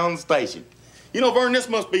hometown station. You know, Vern, this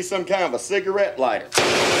must be some kind of a cigarette lighter.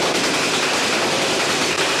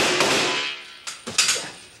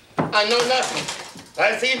 I know nothing.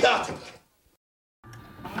 I see nothing.